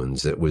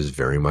tones. It was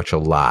very much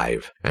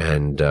alive,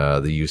 and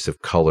the use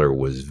of color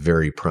was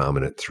very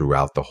prominent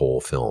throughout the whole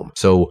film.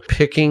 So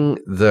picking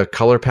the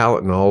color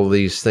palette and all of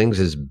these things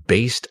is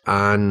based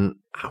on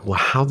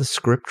how the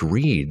script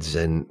reads.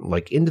 And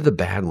like Into the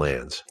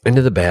Badlands.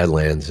 Into the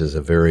Badlands is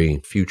a very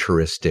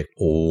futuristic,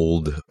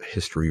 old,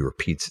 history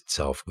repeats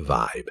itself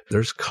vibe.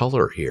 There's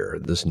color here.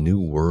 This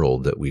new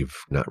world that we've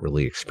not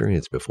really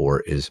experienced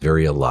before is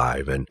very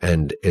alive,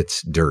 and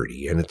it's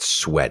dirty and it's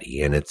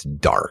sweaty and it's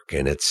dark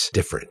and it's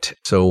different.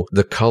 So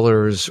the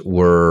colors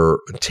were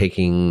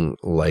taking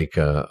like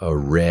a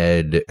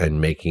red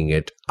and making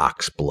it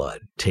oxblood,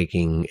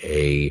 taking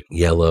a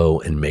yellow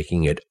and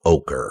making it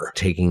ochre,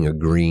 taking a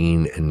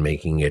green and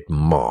making it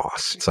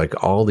moss. It's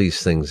like all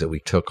these things that we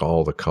took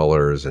all the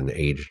colors and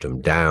aged them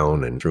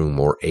down and threw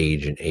more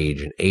age and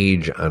age and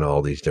age on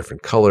all these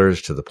different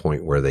colors to the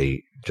point where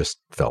they just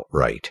felt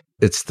right.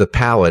 It's the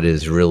palette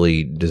is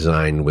really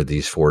designed with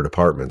these 4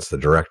 departments: the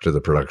director,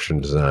 the production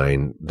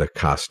design, the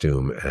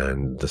costume,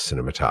 and the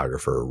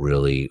cinematographer,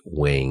 really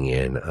weighing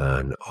in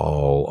on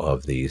all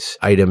of these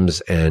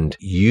items. And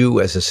you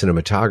as a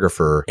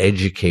cinematographer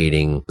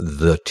educating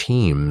the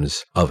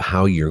teams of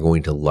how you're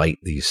going to light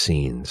these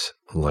scenes.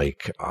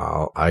 Like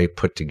I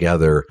put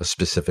together a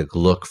specific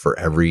look for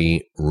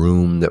every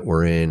room that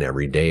we're in,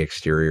 every day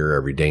exterior,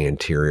 every day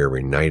interior,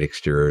 every night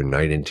exterior,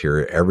 night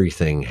interior.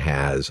 Everything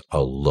has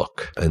a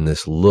look. And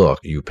this look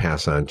you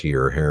pass on to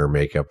your hair,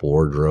 makeup,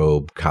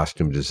 wardrobe,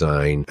 costume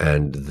design,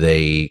 and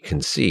they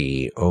can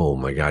see, oh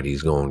my God,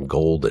 he's going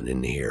golden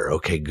in here.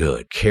 Okay,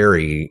 good.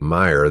 Carrie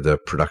Meyer, the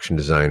production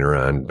designer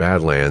on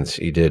Badlands,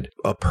 he did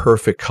a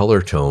perfect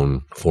color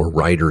tone for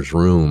Writer's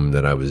Room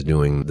that I was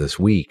doing this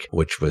week,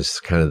 which was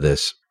kind of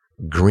this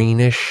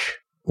greenish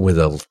with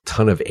a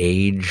ton of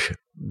age,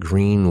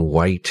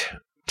 green-white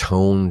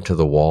tone to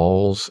the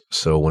walls.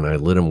 So when I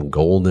lit them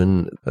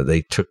golden,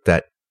 they took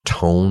that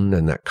tone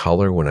and that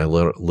color when I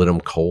lit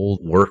them cold,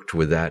 worked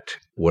with that,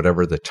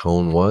 whatever the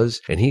tone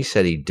was. And he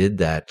said he did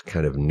that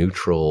kind of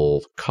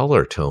neutral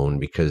color tone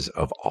because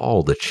of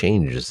all the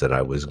changes that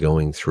I was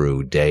going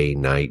through day,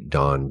 night,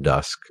 dawn,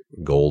 dusk,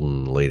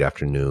 golden, late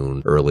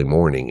afternoon, early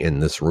morning in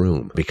this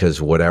room.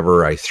 Because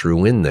whatever I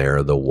threw in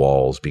there, the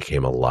walls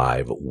became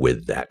alive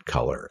with that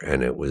color.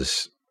 And it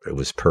was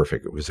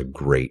perfect. It was a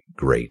great,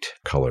 great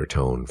color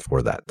tone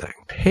for that thing.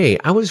 Hey,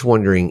 I was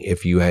wondering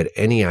if you had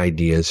any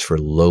ideas for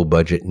low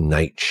budget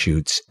night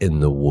shoots in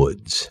the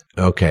woods.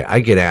 Okay,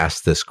 I get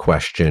asked this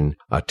question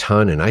a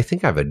ton, and I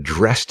think I've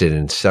addressed it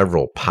in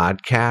several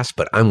podcasts,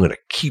 but I'm going to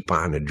keep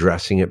on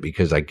addressing it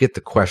because I get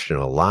the question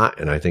a lot,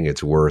 and I think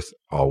it's worth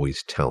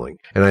always telling.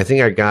 And I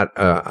think I got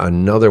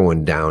another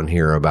one down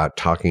here about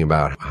talking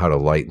about how to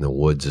light in the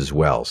woods as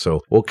well.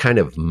 So we'll kind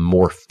of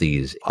morph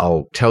these.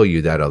 I'll tell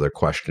you that other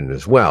question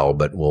as well,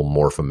 but we'll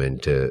morph them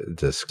into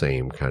the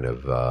same kind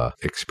of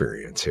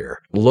experience here.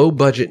 Low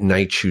budget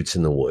night shoots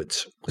in the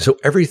woods. So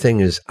everything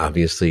is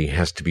obviously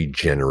has to be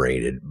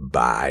generated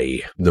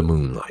by the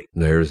moonlight.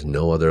 There's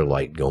no other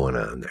light going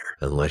on there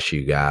unless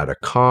you got a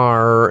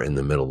car in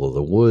the middle of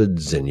the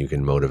woods and you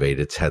can motivate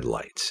its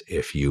headlights.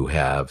 If you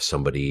have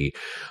somebody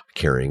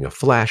carrying a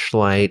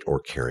flashlight or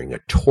carrying a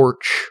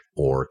torch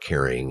or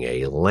carrying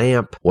a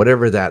lamp,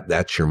 whatever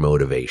that's your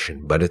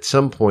motivation. But at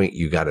some point,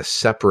 you got to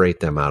separate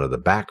them out of the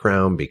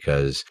background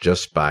because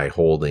just by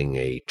holding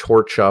a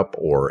torch up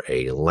or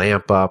a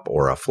lamp up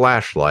or a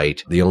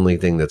flashlight, the only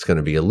thing that's going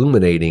to be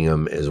illuminating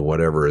them is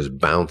whatever is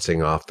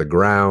bouncing off the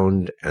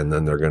ground, and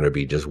then they're going to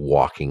be just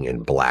walking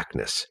in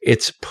blackness.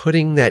 It's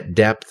putting that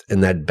depth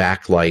and that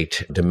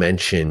backlight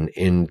dimension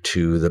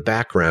into the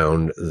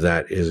background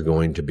that is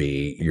going to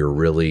be your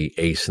really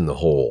ace in the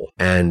hole.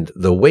 And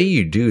the way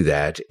you do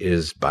that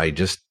is by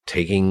just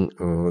taking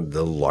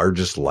the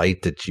largest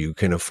light that you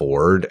can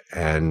afford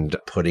and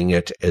putting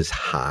it as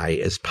high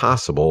as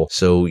possible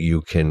so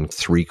you can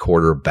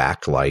 3/4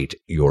 backlight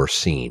your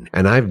scene.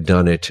 And I've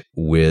done it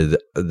with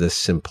the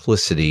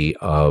simplicity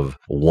of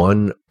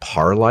one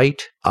par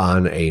light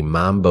on a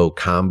Mambo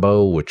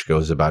combo, which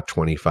goes about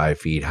 25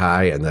 feet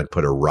high, and then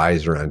put a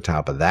riser on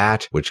top of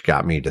that, which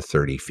got me to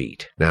 30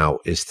 feet. Now,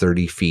 is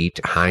 30 feet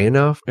high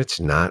enough? It's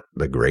not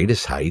the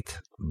greatest height,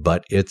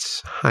 but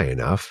it's high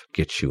enough.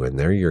 Gets you in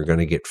there. You're going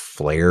to get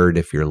flared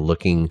if you're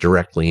looking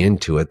directly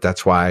into it.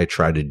 That's why I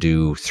try to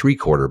do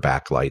 3/4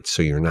 backlight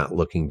so you're not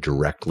looking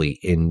directly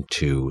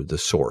into the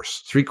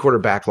source. 3/4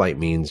 backlight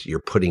means you're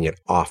putting it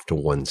off to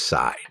one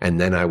side.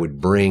 And then I would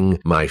bring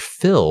my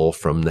fill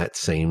from that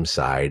same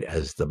side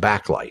as the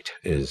backlight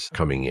is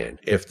coming in.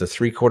 If the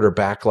 3/4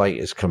 backlight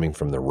is coming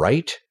from the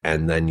right,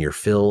 and then your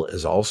fill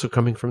is also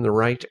coming from the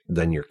right,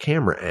 then your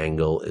camera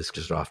angle is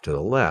just off to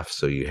the left.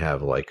 So you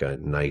have like a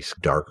nice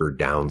darker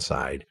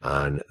downside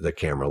on the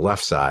camera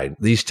left side.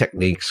 These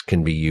techniques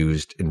can be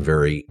used in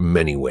very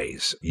many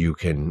ways. You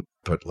can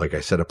put, like I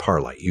said, a par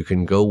light. You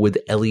can go with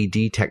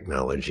LED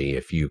technology.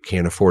 If you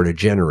can't afford a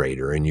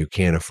generator and you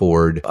can't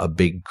afford a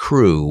big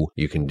crew,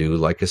 you can do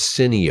like a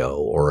Cineo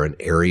or an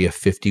Area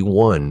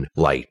 51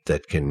 light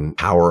that can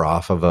power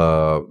off of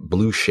a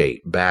Blue Shade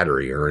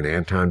battery or an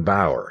Anton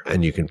Bauer.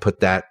 And you can put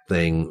that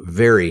thing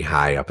very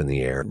high up in the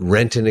air.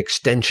 Rent an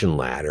extension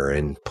ladder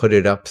and put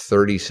it up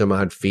 30 some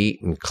odd feet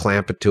and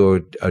clamp it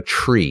to a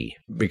tree.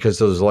 Because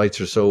those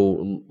lights are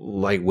so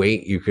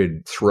lightweight, you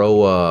could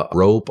throw a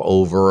rope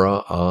over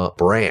a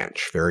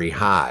branch very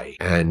high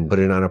and put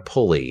it on a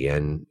pulley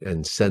and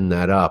send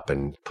that up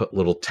and put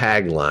little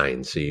tag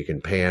lines so you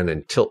can pan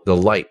and tilt the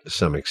light to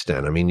some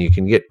extent. I mean, you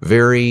can get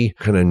very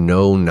kind of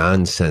no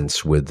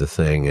nonsense with the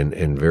thing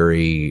and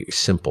very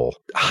simple.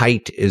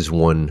 Height is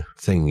one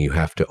thing you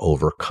have to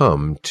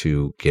overcome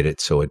to get it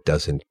so it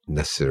doesn't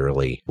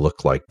necessarily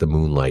look like the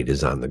moonlight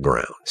is on the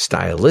ground.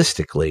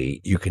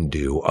 Stylistically, you can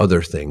do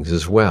other things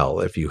as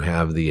well. If you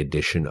have the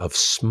addition of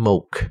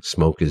smoke,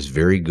 smoke is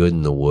very good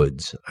in the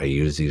woods. I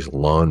use these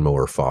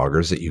lawnmower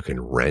foggers that you can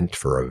rent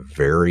for a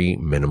very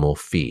minimal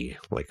fee,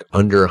 like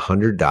under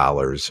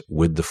 $100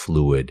 with the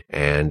fluid.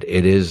 And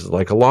it is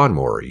like a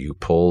lawnmower. You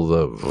pull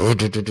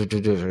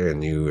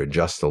and you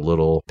adjust a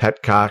little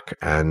petcock,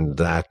 and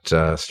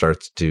that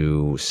starts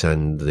to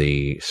send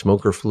the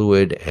smoker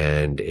fluid,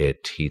 and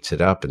it heats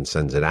it up and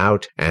sends it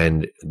out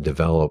and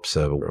develops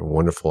a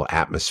wonderful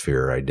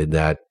atmosphere. I did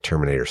that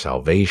Terminator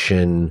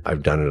Salvation.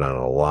 I've done it on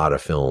a lot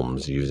of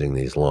films using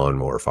these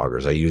lawnmower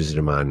foggers. I used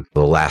them on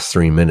The Last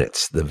 3 Minutes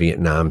minutes. The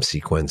Vietnam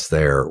sequence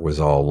there was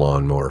all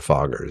lawnmower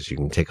foggers. You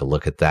can take a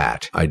look at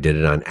that. I did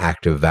it on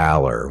Active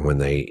Valor when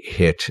they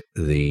hit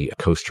the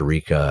Costa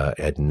Rica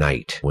at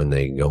night, when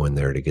they go in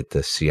there to get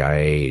the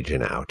CIA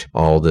agent out.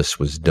 All this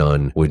was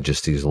done with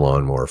just these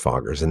lawnmower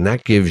foggers. And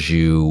that gives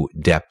you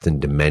depth and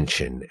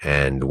dimension.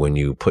 And when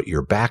you put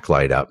your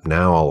backlight up,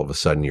 now all of a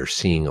sudden you're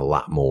seeing a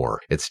lot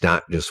more. It's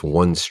not just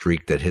one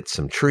streak that hits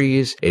some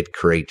trees. It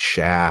creates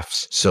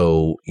shafts.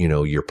 So,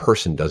 your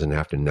person doesn't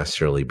have to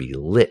necessarily be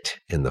lit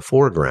in the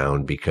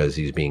foreground because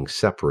he's being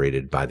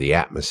separated by the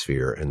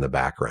atmosphere in the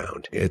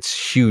background.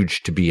 It's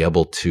huge to be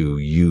able to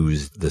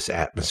use this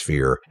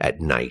atmosphere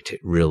at night. It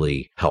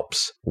really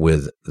helps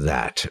with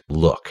that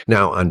look.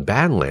 Now, on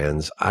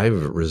Badlands,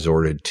 I've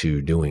resorted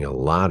to doing a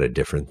lot of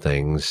different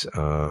things,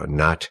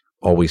 not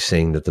always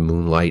saying that the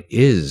moonlight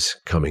is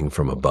coming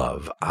from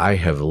above. I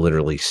have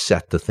literally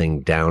set the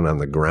thing down on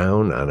the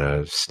ground on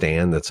a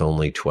stand that's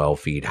only 12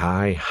 feet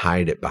high,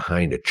 hide it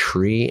behind a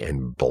tree,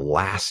 and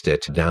blast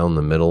it down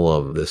the middle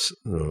of this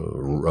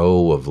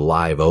row of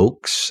live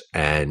oaks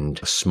and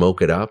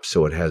smoke it up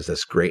so it has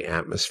this great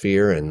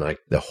atmosphere. And like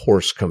the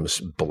horse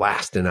comes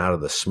blasting out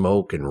of the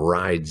smoke and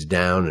rides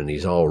down, and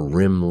he's all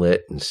rim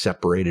lit and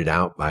separated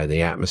out by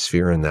the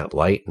atmosphere and that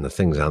light, and the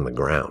thing's on the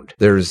ground.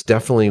 There's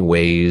definitely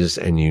ways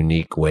and unique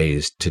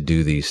ways to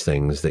do these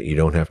things that you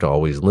don't have to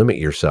always limit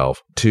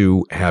yourself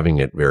to having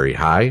it very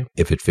high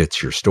if it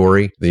fits your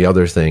story. The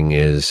other thing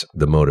is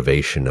the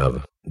motivation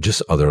of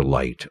just other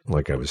light,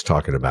 like I was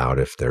talking about.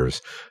 If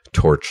there's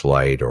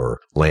torchlight or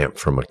lamp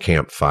from a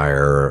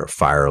campfire,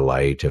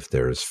 firelight, if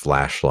there's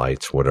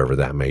flashlights, whatever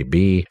that may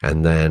be.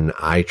 And then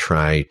I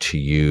try to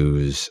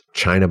use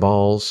China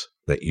balls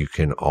that you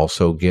can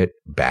also get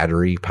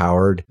battery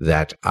powered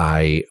that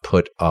I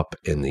put up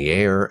in the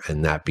air,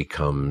 and that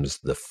becomes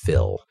the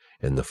fill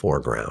in the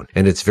foreground.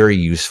 And it's very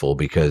useful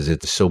because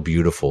it's so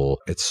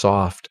beautiful. It's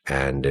soft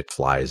and it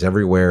flies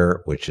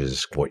everywhere, which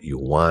is what you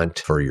want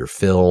for your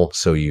fill.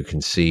 So you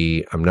can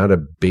see, I'm not a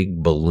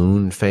big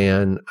balloon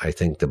fan. I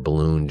think the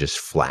balloon just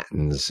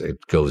flattens. It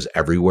goes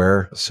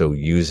everywhere. So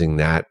using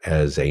that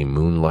as a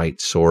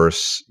moonlight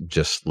source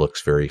just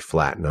looks very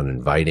flat and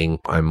uninviting.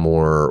 I'm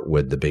more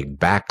with the big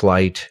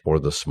backlight or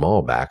the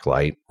small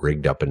backlight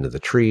rigged up into the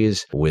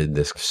trees with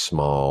this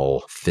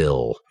small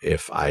fill.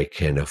 If I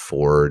can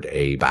afford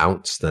a bounce,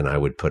 then I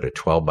would put a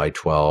 12 by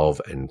 12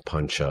 and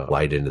punch a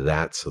light into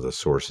that so the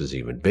source is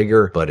even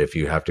bigger. But if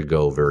you have to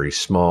go very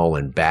small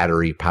and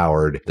battery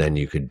powered, then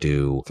you could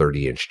do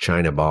 30-inch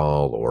China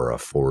ball or a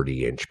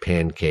 40-inch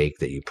pancake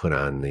that you put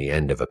on the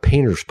end of a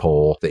painter's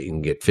pole that you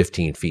can get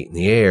 15 feet in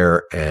the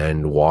air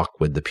and walk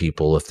with the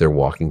people if they're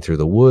walking through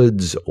the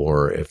woods,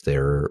 or if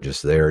they're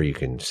just there, you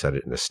can set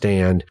it in a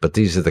stand. But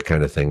these are the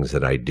kind of things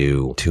that I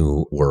do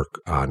to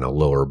work on a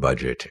lower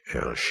budget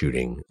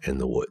shooting in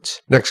the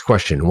woods. Next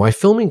question. Why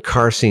filming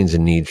car scenes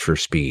in Need for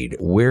Speed,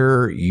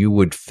 where you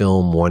would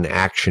film one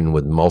action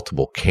with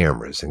multiple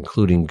cameras,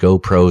 including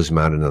GoPros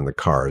mounted on the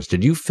cars?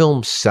 Did you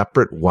film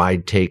separate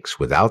wide takes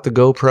without the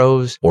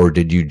GoPros, or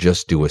did you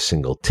just do a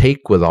single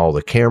take with all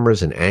the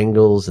cameras and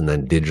angles and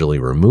then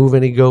digitally remove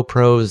any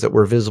GoPros that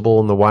were visible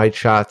in the wide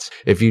shots?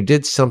 If you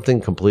did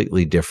something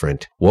completely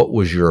different, what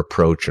was your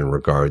approach in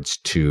regards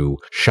to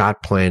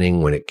shot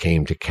planning when it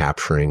came to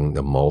capturing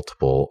the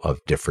multiple of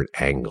different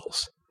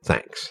angles?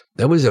 Thanks.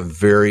 That was a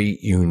very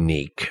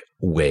unique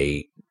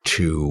way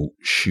to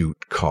shoot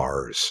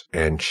cars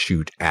and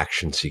shoot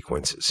action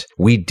sequences.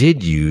 We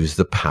did use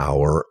the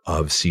power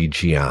of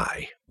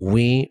CGI.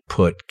 We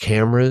put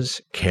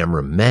cameras,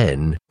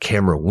 cameramen,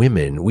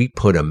 camerawomen, we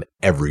put them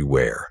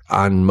everywhere.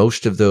 On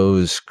most of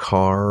those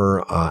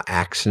car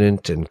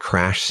accident and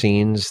crash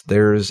scenes,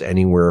 there's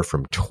anywhere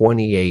from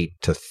 28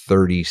 to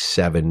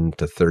 37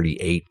 to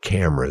 38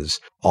 cameras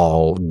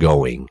all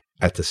going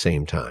at the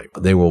same time.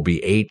 There will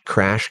be 8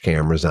 crash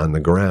cameras on the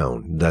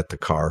ground that the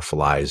car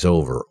flies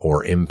over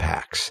or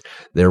impacts.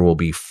 There will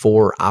be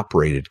 4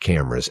 operated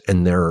cameras,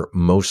 and they're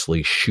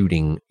mostly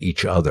shooting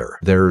each other.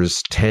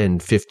 There's 10,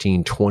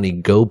 15,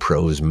 20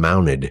 GoPros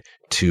mounted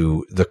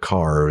to the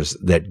cars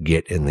that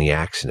get in the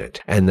accident,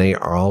 and they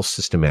are all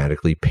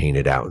systematically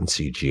painted out in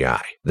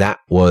CGI. That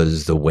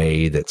was the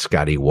way that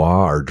Scotty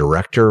Waugh, our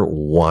director,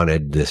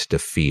 wanted this to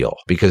feel.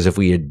 Because if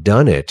we had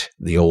done it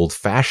the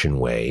old-fashioned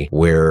way,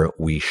 where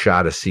we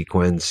shot a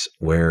sequence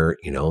where,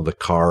 the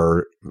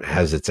car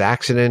has its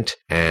accident,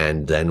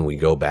 and then we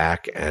go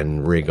back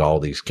and rig all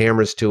these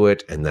cameras to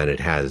it, and then it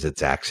has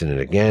its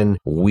accident again,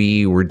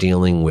 we were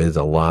dealing with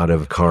a lot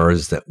of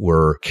cars that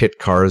were kit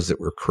cars that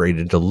were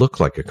created to look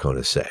like a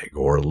Koenigsegg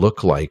or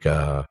look like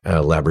a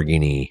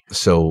Lamborghini.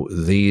 So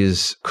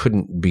these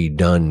couldn't be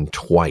done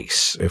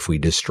twice. If we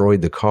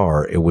destroyed the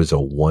car, it was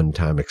a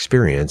one-time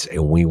experience,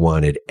 and we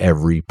wanted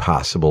every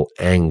possible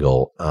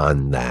angle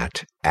on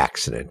that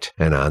accident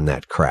and on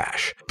that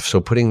crash.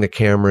 So putting the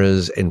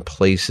cameras in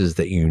places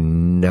that you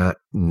not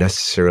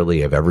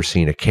necessarily have ever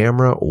seen a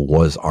camera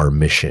was our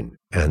mission.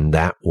 And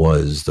that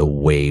was the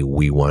way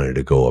we wanted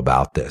to go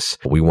about this.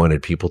 We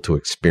wanted people to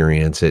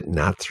experience it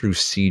not through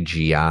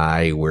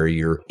CGI where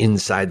you're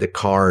inside the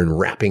car and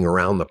wrapping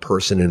around the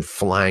person and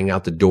flying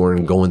out the door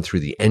and going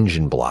through the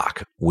engine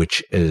block,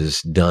 which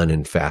is done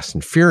in Fast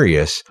and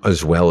Furious,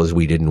 as well as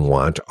we didn't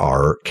want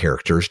our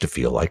characters to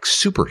feel like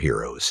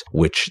superheroes,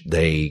 which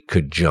they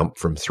could jump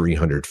from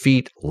 300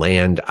 feet,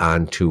 land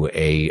onto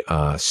a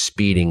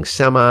speeding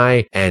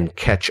semi, and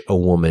catch a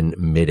woman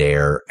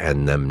midair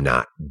and them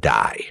not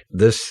die.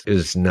 This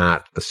is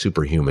not a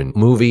superhuman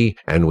movie,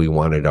 and we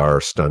wanted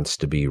our stunts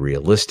to be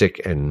realistic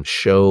and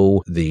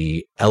show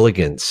the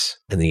elegance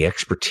and the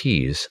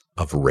expertise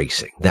of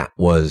racing. That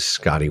was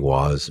Scotty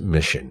Waugh's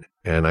mission.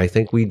 And I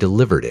think we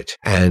delivered it.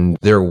 And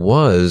there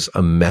was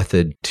a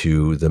method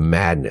to the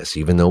madness.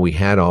 Even though we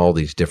had all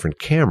these different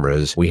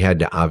cameras, we had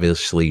to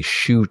obviously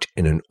shoot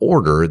in an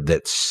order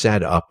that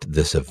set up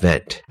this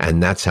event.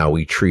 And that's how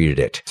we treated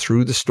it.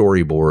 Through the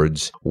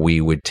storyboards,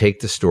 we would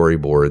take the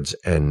storyboards,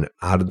 and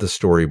out of the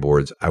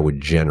storyboards, I would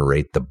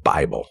generate the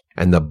Bible.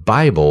 And the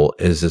Bible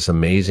is this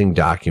amazing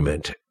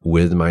document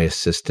with my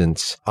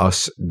assistants,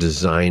 us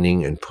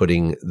designing and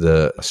putting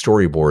the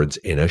storyboards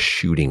in a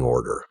shooting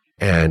order.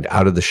 And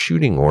out of the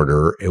shooting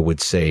order, it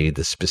would say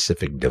the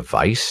specific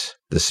device,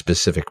 the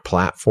specific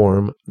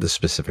platform, the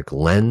specific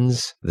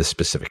lens, the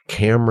specific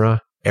camera.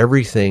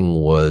 Everything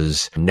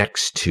was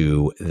next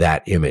to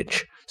that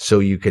image. So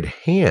you could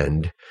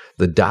hand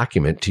the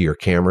document to your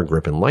camera,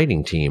 grip, and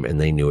lighting team, and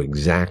they knew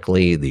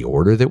exactly the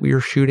order that we were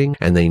shooting,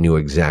 and they knew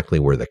exactly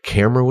where the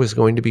camera was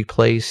going to be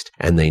placed,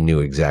 and they knew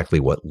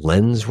exactly what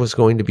lens was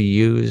going to be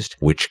used,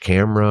 which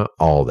camera,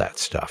 all that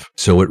stuff.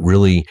 So it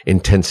really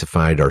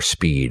intensified our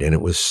speed, and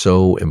it was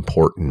so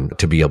important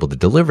to be able to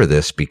deliver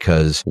this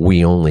because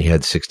we only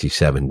had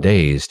 67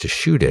 days to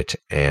shoot it,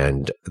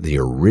 and the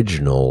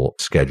original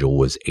schedule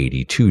was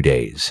 82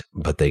 days,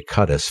 but they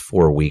cut us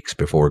 4 weeks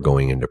before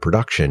going into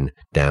production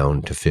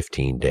down to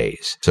 15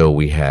 days. So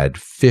we had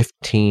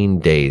 15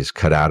 days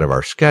cut out of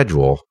our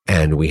schedule,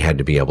 and we had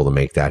to be able to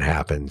make that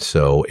happen.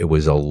 So it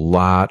was a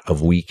lot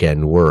of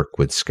weekend work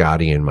with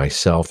Scotty and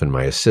myself and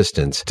my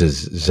assistants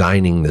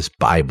designing this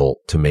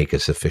Bible to make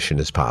as efficient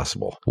as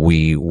possible.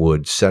 We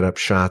would set up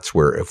shots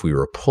where if we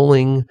were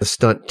pulling the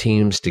stunt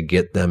teams to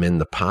get them in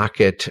the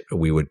pocket,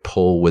 we would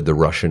pull with the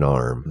Russian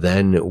arm.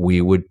 Then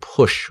we would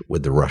push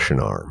with the Russian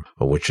arm,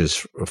 which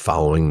is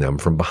following them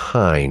from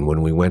behind.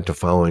 When we went to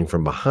following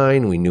from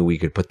behind, we knew we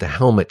could put the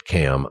helmet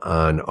cam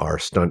on our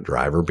stunt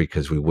driver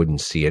because we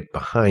wouldn't see it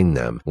behind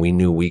them. We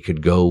knew we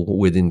could go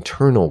with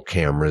internal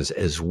cameras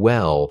as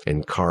well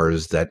in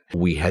cars that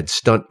we had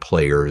stunt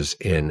players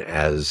in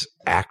as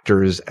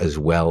actors as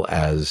well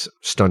as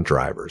stunt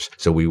drivers.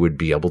 So we would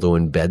be able to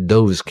embed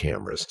those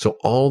cameras. So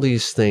all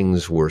these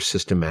things were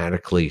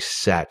systematically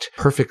set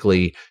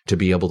perfectly to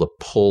be able to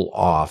pull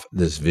off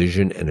this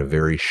vision in a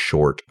very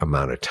short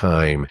amount of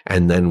time.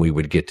 And then we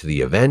would get to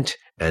the event.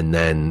 And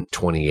then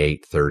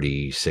 28,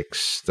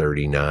 36,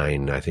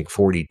 39, I think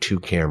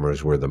 42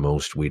 cameras were the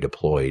most we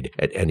deployed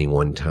at any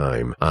one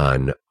time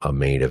on a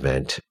main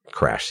event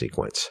crash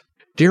sequence.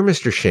 Dear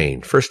Mr.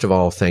 Shane, first of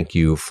all, thank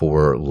you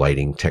for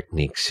Lighting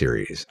Technique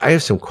series. I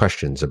have some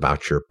questions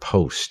about your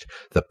post,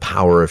 The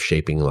Power of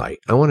Shaping Light.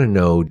 I want to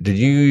know, did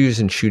you use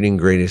in shooting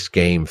Greatest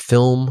Game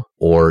film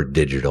or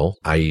digital?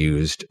 I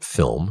used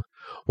film.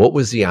 What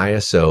was the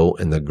ISO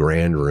in the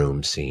grand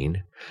room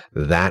scene?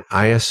 That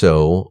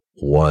ISO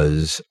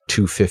was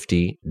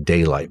 250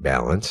 daylight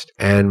balanced.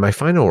 And my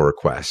final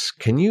request,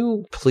 can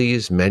you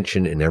please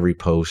mention in every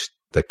post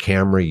the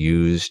camera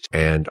used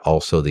and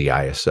also the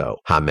ISO?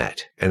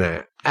 Hamet.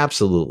 And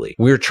absolutely.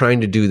 We're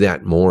trying to do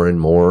that more and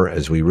more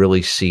as we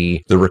really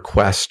see the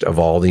request of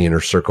all the Inner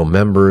Circle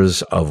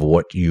members of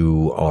what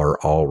you are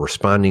all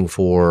responding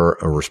for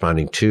or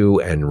responding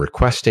to and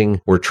requesting.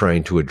 We're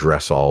trying to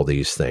address all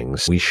these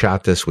things. We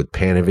shot this with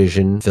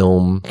Panavision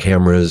film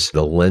cameras.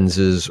 The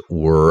lenses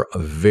were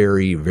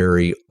very,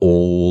 very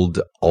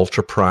old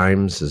Ultra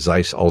Primes,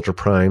 Zeiss Ultra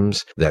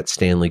Primes that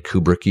Stanley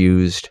Kubrick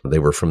used. They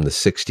were from the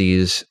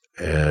 60s.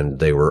 And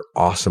they were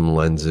awesome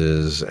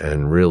lenses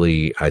and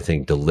really, I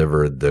think,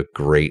 delivered the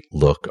great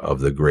look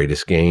of the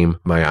Greatest Game.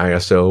 My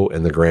ISO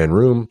in the grand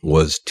room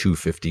was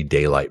 250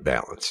 daylight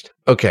balanced.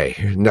 Okay,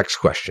 next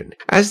question.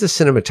 As the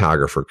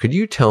cinematographer, could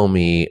you tell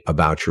me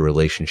about your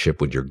relationship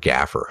with your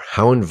gaffer?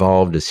 How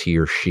involved is he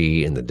or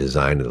she in the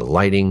design of the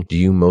lighting? Do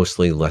you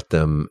mostly let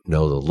them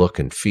know the look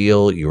and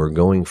feel you are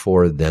going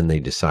for, then they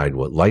decide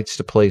what lights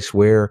to place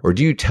where? Or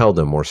do you tell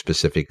them more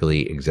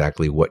specifically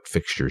exactly what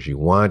fixtures you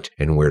want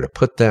and where to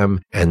put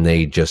them, and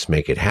they just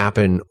make it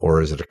happen?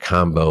 Or is it a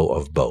combo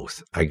of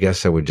both? I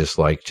guess I would just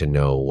like to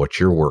know what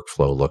your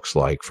workflow looks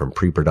like from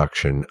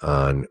pre-production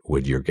on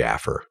with your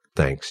gaffer.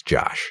 Thanks,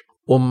 Josh.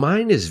 Well,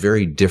 mine is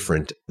very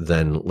different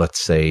than, let's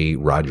say,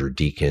 Roger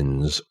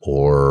Deakins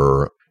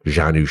or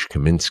Janusz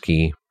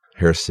Kaminski,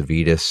 Harris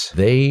Savitas.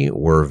 They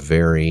were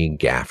very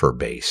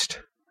gaffer-based.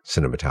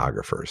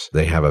 cinematographers.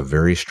 They have a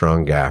very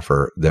strong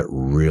gaffer that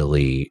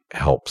really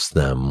helps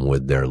them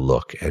with their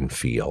look and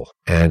feel.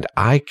 And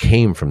I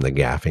came from the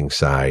gaffing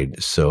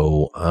side,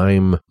 so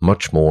I'm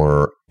much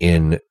more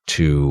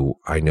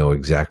I know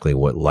exactly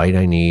what light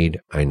I need.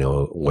 I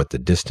know what the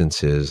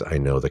distance is. I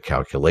know the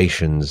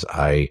calculations.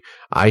 I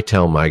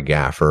tell my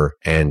gaffer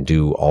and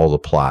do all the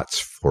plots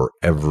for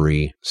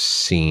every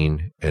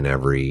scene and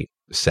every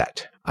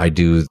set. I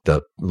do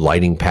the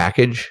lighting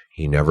package.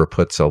 He never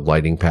puts a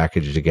lighting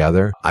package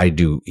together. I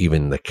do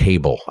even the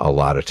cable a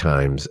lot of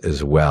times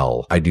as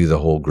well. I do the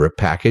whole grip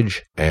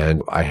package,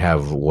 and I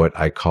have what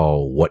I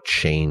call what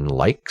Shane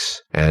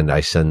likes, and I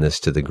send this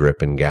to the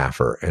grip and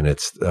gaffer, and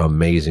it's an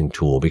amazing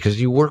tool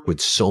because you work with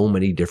so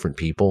many different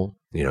people.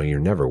 You know, you're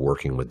never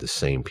working with the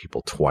same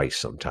people twice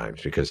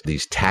sometimes because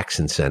these tax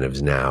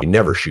incentives now, you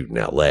never shoot in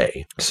LA.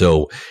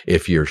 So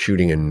if you're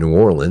shooting in New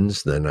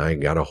Orleans, then I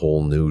got a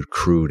whole new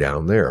crew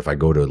down there. If I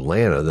go to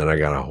Atlanta, then I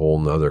got a whole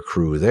nother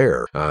crew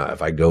there.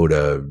 If I go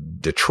to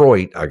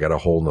Detroit, I got a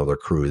whole nother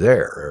crew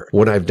there.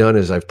 What I've done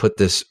is I've put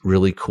this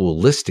really cool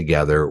list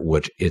together,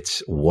 which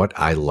it's what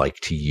I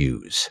like to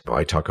use.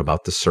 I talk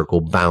about the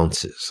circle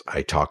bounces.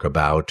 I talk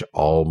about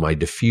all my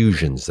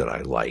diffusions that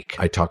I like.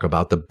 I talk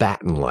about the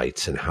batten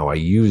lights and how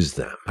I use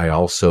them. I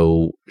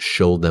also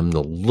show them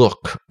the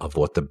look of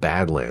what the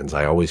Badlands.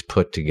 I always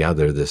put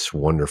together this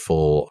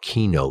wonderful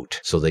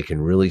keynote so they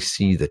can really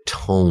see the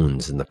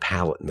tones and the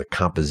palette and the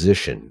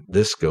composition.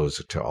 This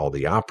goes to all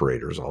the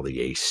operators, all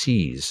the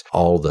ACs,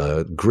 all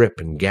the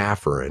grip and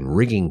gaffer and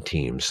rigging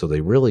teams. So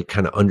they really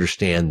kind of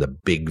understand the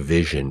big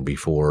vision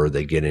before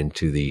they get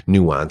into the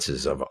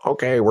nuances of,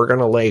 okay, we're going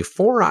to lay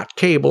 4/0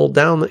 cable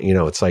down.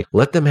 It's like,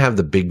 let them have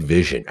the big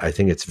vision. I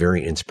think it's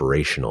very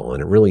inspirational,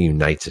 and it really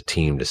unites a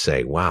team to say,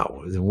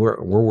 wow,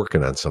 we're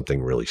working on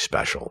something really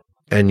special.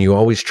 And you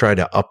always try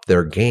to up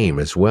their game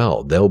as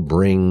well. They'll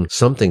bring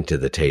something to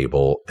the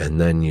table, and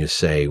then you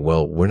say,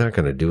 well, we're not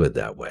going to do it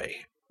that way.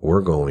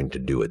 We're going to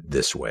do it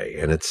this way.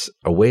 And it's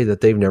a way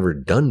that they've never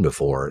done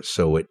before,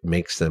 so it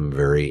makes them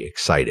very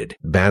excited.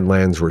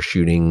 Badlands, we're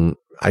shooting,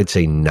 I'd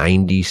say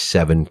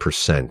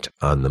 97%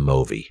 on the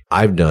Movi.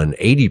 I've done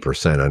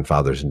 80% on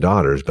Fathers and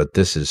Daughters, but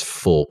this is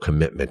full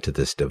commitment to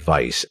this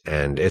device,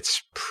 and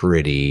it's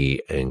pretty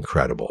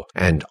incredible.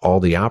 And all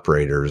the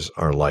operators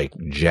are like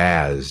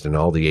jazzed, and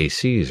all the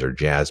ACs are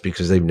jazzed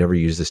because they've never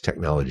used this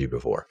technology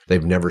before.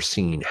 They've never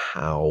seen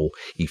how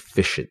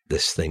efficient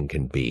this thing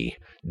can be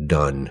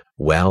done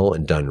well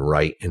and done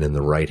right and in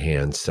the right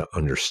hands to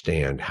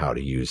understand how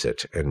to use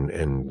it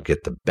and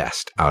get the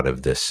best out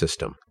of this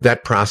system.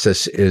 That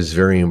process is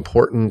very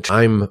important.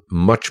 I'm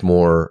much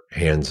more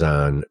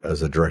hands-on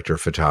as a director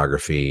of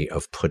photography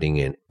of putting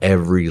in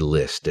every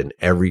list and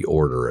every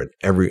order and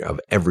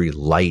every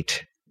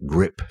light,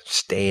 grip,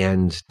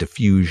 stand,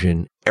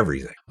 diffusion,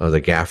 everything.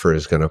 The gaffer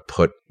is going to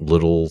put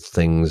little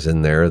things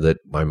in there that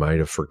I might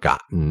have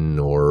forgotten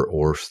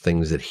or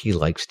things that he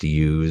likes to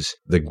use.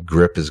 The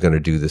grip is going to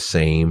do the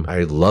same.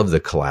 I love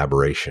the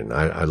collaboration.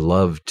 I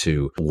love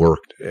to work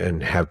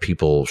and have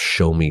people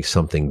show me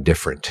something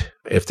different.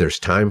 If there's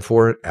time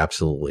for it,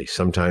 absolutely.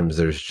 Sometimes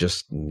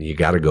you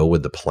got to go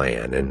with the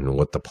plan, and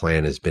what the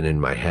plan has been in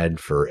my head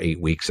for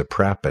 8 weeks of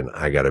prep, and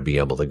I got to be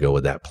able to go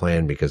with that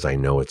plan because I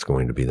know it's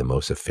going to be the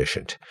most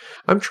efficient.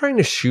 I'm trying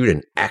to shoot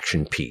an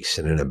action piece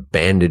in an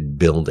abandoned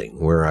building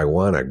where I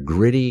want a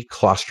gritty,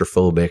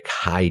 claustrophobic,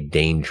 high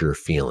danger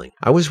feeling.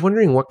 I was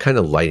wondering what kind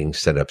of lighting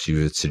setups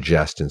you would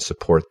suggest and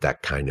support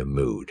that kind of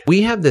mood.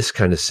 We have this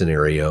kind of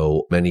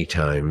scenario many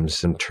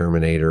times in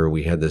Terminator.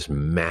 We had this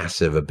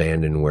massive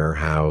abandoned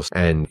warehouse,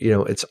 and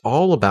it's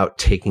all about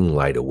taking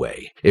light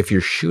away. If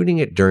you're shooting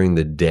it during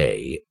the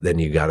day, then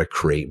you got to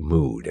create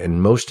mood.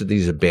 And most of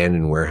these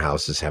abandoned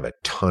warehouses have a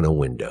ton of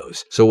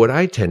windows. So what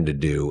I tend to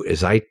do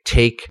is I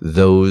take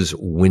those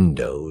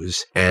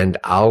windows and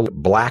I'll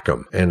black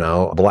them, and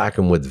I'll black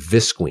them with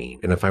visqueen.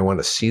 And if I want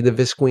to see the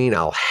visqueen,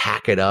 I'll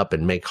hack it up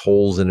and make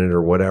holes in it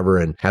or whatever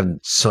and have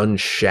sun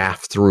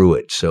shaft through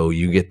it. So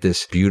you get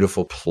this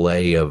beautiful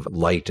play of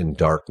light and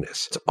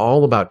darkness. It's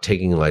all about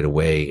taking light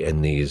away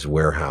in these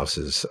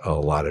warehouses a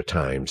lot of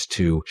times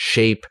to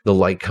shape the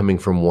light coming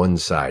from one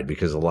side,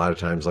 because a lot of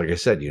times, like I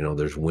said,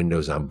 there's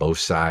windows on both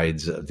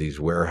sides of these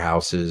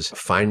warehouses.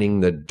 Finding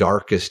the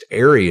darkest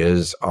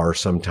areas are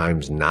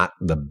sometimes not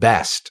the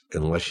best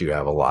unless you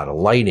have a lot of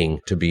lighting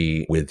to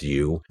be with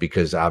you,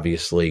 because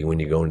obviously when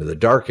you go into the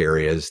dark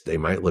areas, they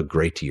might look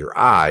great to your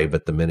eye,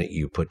 but the minute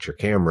you put your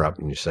camera up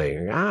and you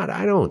say, God,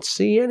 I don't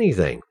see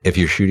anything. If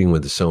you're shooting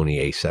with the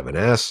Sony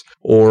A7S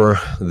or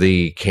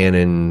the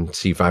Canon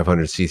C500,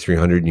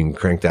 C300, you can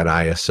crank that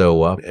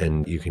ISO up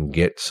and you can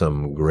get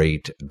some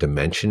great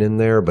dimension in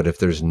there. But if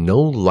there's no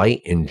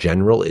light in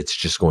general, it's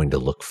just going to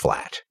look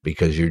flat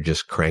because you're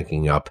just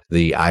cranking up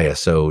the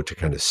ISO to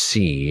kind of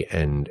see.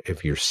 And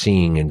if you're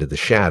seeing into the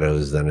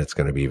shadows, then it's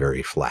going to be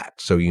very flat.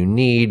 So you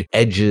need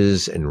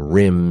edges and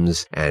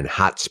rims and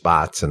hot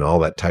spots and all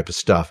that type of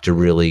stuff to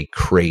really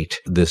create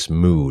this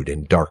mood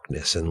and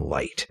darkness and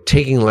light.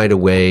 Taking light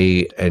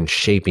away and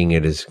shaping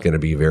it is going to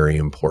be very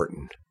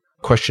important.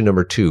 Question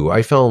number 2.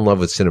 I fell in love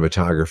with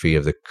cinematography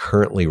of the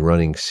currently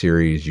running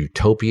series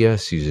Utopia.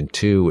 Season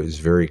 2 is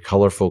very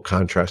colorful,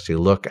 contrasty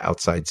look,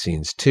 outside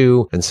scenes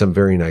too, and some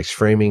very nice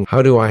framing.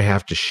 How do I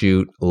have to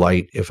shoot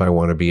light if I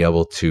want to be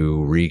able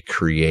to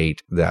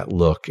recreate that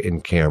look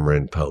in camera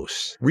and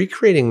post?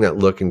 Recreating that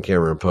look in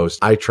camera and post,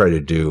 I try to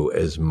do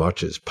as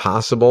much as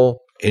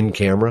possible in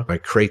camera. I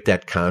create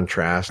that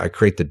contrast. I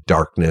create the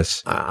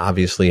darkness.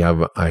 Obviously,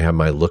 I have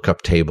my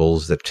lookup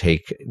tables that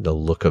take the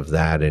look of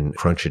that and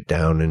crunch it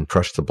down and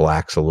crush the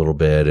blacks a little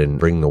bit and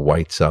bring the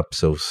whites up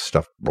so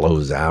stuff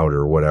blows out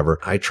or whatever.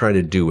 I try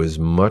to do as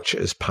much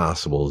as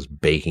possible as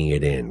baking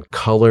it in.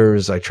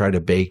 Colors, I try to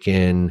bake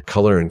in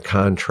color and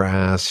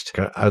contrast.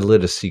 I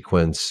lit a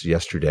sequence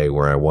yesterday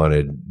where I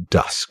wanted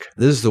dusk.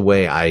 This is the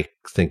way I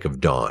think of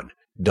dawn.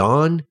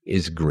 Dawn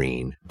is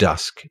green.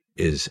 Dusk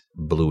is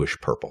bluish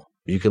purple.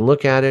 You can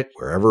look at it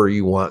wherever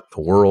you want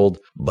in the world,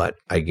 but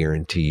I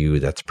guarantee you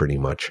that's pretty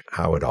much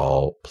how it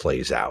all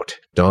plays out.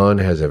 Dawn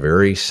has a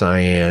very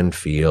cyan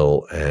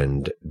feel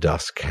and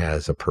dusk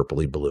has a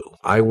purpley blue.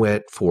 I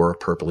went for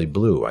purpley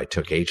blue. I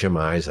took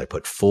HMIs, I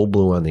put full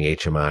blue on the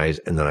HMIs,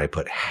 and then I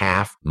put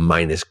half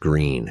minus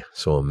green,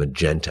 so a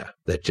magenta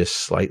that just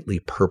slightly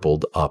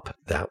purpled up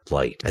that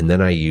light. And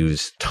then I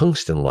used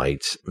tungsten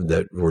lights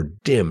that were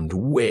dimmed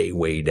way,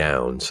 way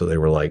down. So they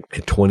were like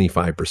at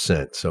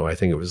 25%. So I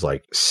think it was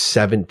like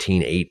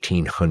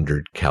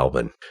 1800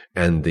 Kelvin.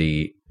 And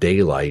the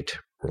daylight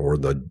or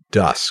the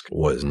dusk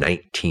was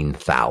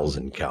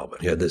 19,000 Kelvin.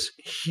 You had this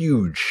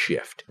huge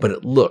shift, but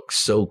it looks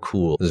so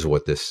cool. This is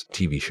what this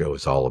TV show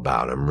is all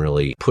about. I'm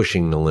really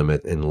pushing the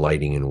limit in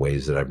lighting in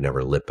ways that I've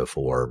never lit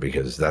before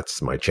because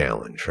that's my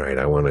challenge, right?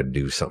 I want to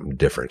do something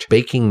different.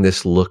 Baking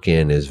this look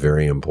in is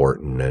very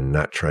important and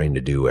not trying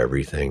to do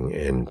everything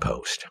in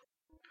post.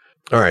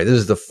 All right, this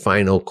is the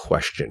final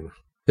question.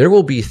 There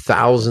will be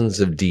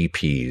thousands of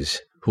DPs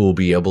who will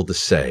be able to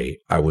say,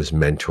 I was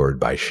mentored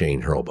by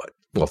Shane Hurlbut.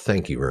 Well,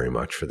 thank you very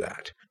much for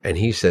that. And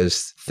he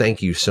says,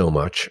 thank you so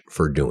much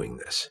for doing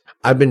this.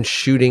 I've been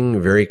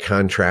shooting very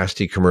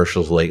contrasty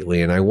commercials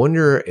lately, and I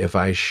wonder if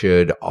I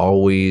should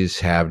always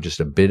have just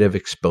a bit of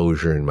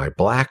exposure in my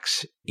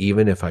blacks,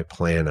 even if I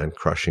plan on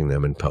crushing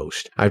them in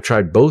post. I've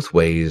tried both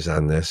ways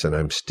on this, and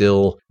I'm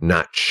still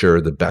not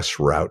sure the best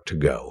route to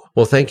go.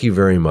 Well, thank you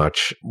very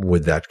much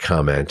with that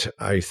comment.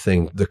 I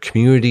think the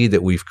community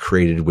that we've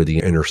created with the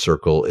Inner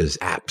Circle is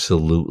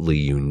absolutely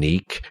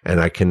unique,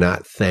 and I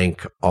cannot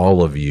thank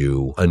all of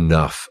you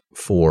enough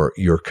for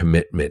your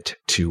commitment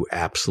to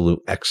absolute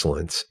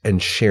excellence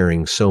and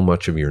sharing so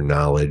much of your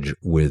knowledge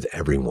with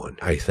everyone.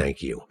 I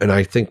thank you. And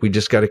I think we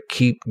just got to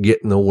keep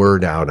getting the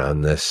word out on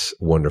this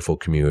wonderful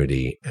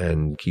community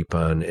and keep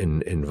on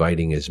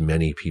inviting as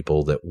many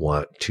people that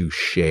want to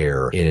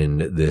share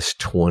in this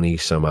 20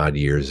 some odd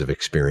years of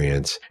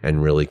experience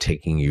and really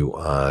taking you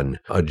on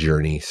a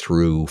journey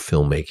through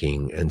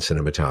filmmaking and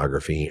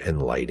cinematography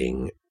and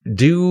lighting.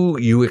 Do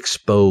you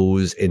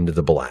expose into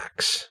the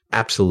blacks?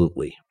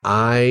 Absolutely.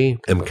 I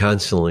am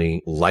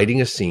constantly lighting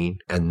a scene,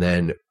 and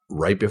then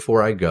right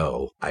before I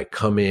go, I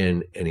come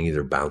in and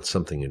either bounce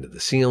something into the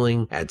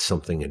ceiling, add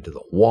something into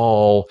the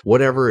wall,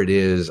 whatever it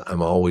is.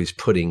 I'm always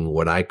putting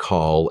what I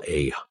call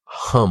a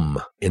hum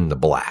in the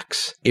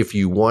blacks. If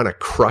you want to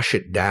crush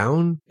it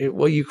down,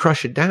 well, you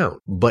crush it down.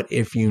 But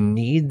if you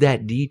need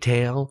that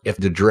detail, if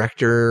the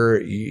director,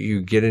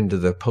 you get into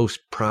the post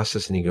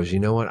process and he goes, you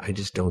know what, I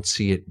just don't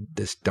see it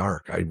this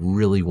dark. I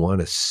really want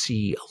to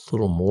see a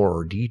little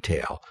more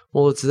detail.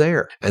 Well, it's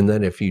there. And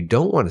then if you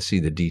don't want to see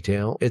the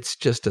detail, it's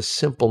just a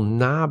simple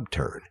knob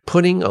turn.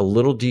 Putting a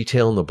little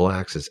detail in the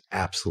blacks is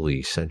absolutely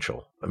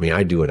essential. I mean,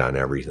 I do it on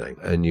everything,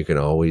 and you can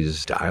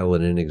always dial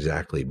it in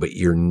exactly, but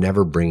you're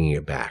never bringing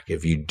it back.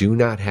 If you do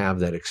not have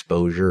that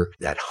exposure,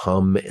 that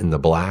hum in the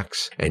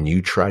blacks, and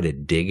you try to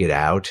dig it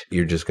out,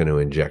 you're just going to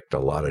inject a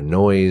lot of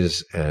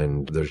noise,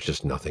 and there's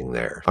just nothing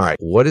there. All right,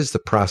 what is the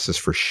process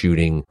for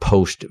shooting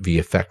post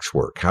VFX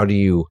work? How do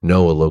you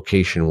know a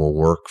location will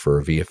work for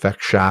a VFX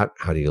shot?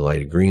 How do you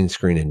light a green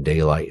screen in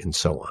daylight, and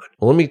so on?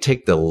 Well, let me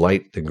take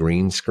the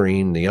green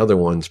screen. The other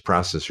one's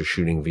process for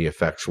shooting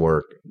VFX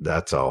work.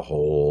 That's a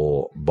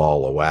whole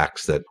ball of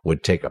wax that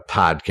would take a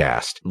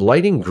podcast.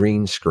 Lighting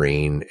green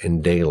screen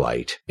in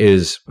daylight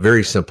is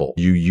very simple.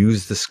 You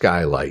use the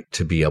skylight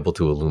to be able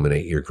to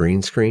illuminate your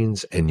green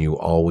screens, and you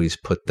always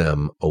put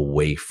them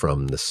away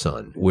from the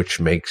sun,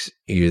 which makes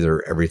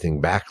either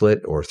everything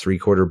backlit or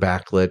three-quarter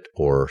backlit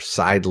or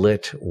side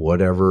lit,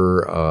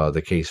 whatever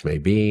the case may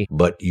be,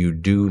 but you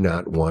do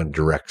not want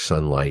direct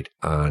sunlight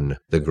on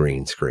the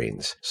green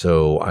screens.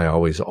 So I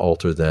always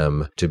alter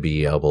them to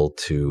be able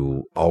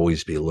to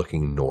always be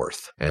looking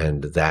north,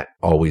 and that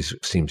always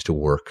seems to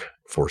work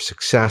for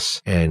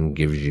success and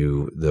gives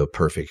you the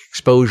perfect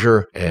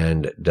exposure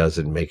and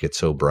doesn't make it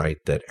so bright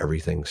that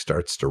everything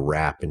starts to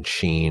wrap and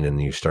sheen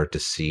and you start to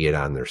see it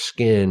on their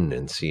skin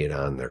and see it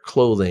on their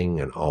clothing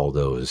and all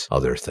those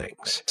other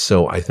things.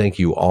 So I thank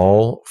you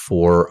all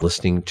for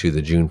listening to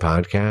the June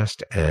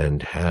podcast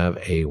and have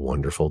a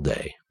wonderful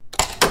day.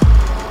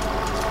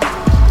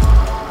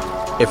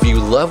 If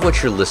you love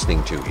what you're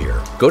listening to here,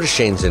 go to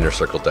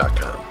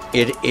shanesinnercircle.com.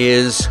 It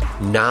is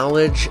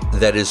knowledge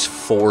that is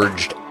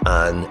forged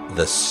on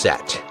the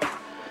set.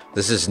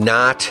 This is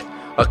not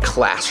a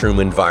classroom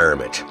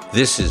environment.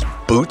 This is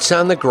boots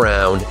on the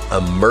ground,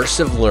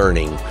 immersive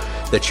learning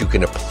that you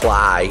can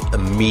apply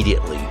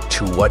immediately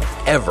to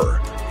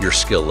whatever your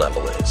skill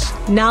level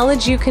is.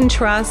 Knowledge you can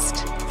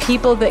trust,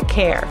 people that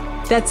care.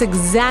 That's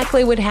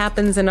exactly what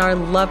happens in our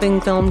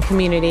loving film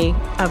community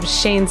of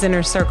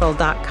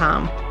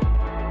shanesinnercircle.com.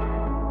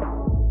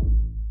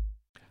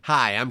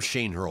 Hi, I'm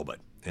Shane Hurlbut,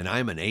 and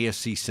I'm an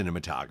ASC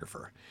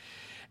cinematographer.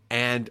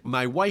 And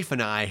my wife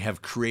and I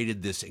have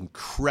created this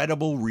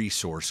incredible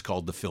resource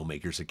called the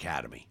Filmmakers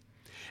Academy.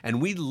 And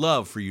we'd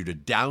love for you to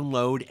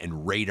download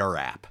and rate our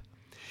app.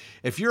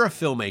 If you're a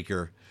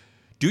filmmaker,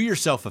 do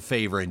yourself a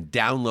favor and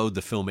download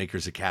the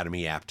Filmmakers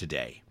Academy app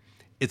today.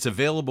 It's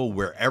available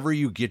wherever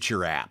you get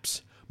your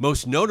apps,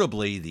 most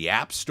notably the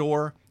App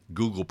Store,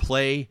 Google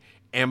Play,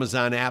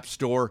 Amazon App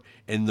Store,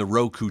 and the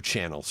Roku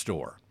Channel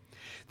Store.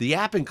 The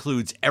app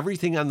includes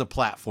everything on the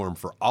platform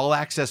for all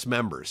access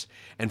members,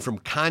 and from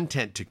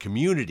content to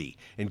community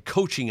and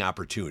coaching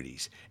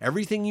opportunities,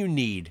 everything you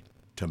need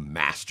to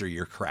master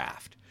your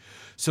craft.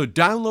 So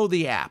download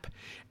the app,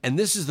 and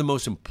this is the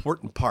most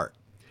important part.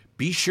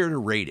 Be sure to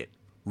rate it.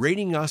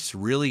 Rating us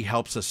really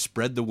helps us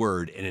spread the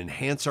word and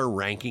enhance our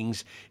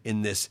rankings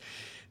in this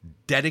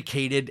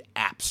dedicated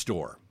app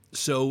store.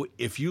 So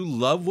if you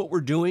love what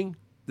we're doing,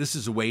 this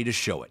is a way to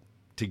show it.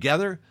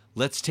 Together,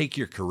 let's take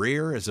your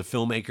career as a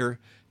filmmaker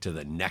to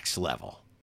the next level.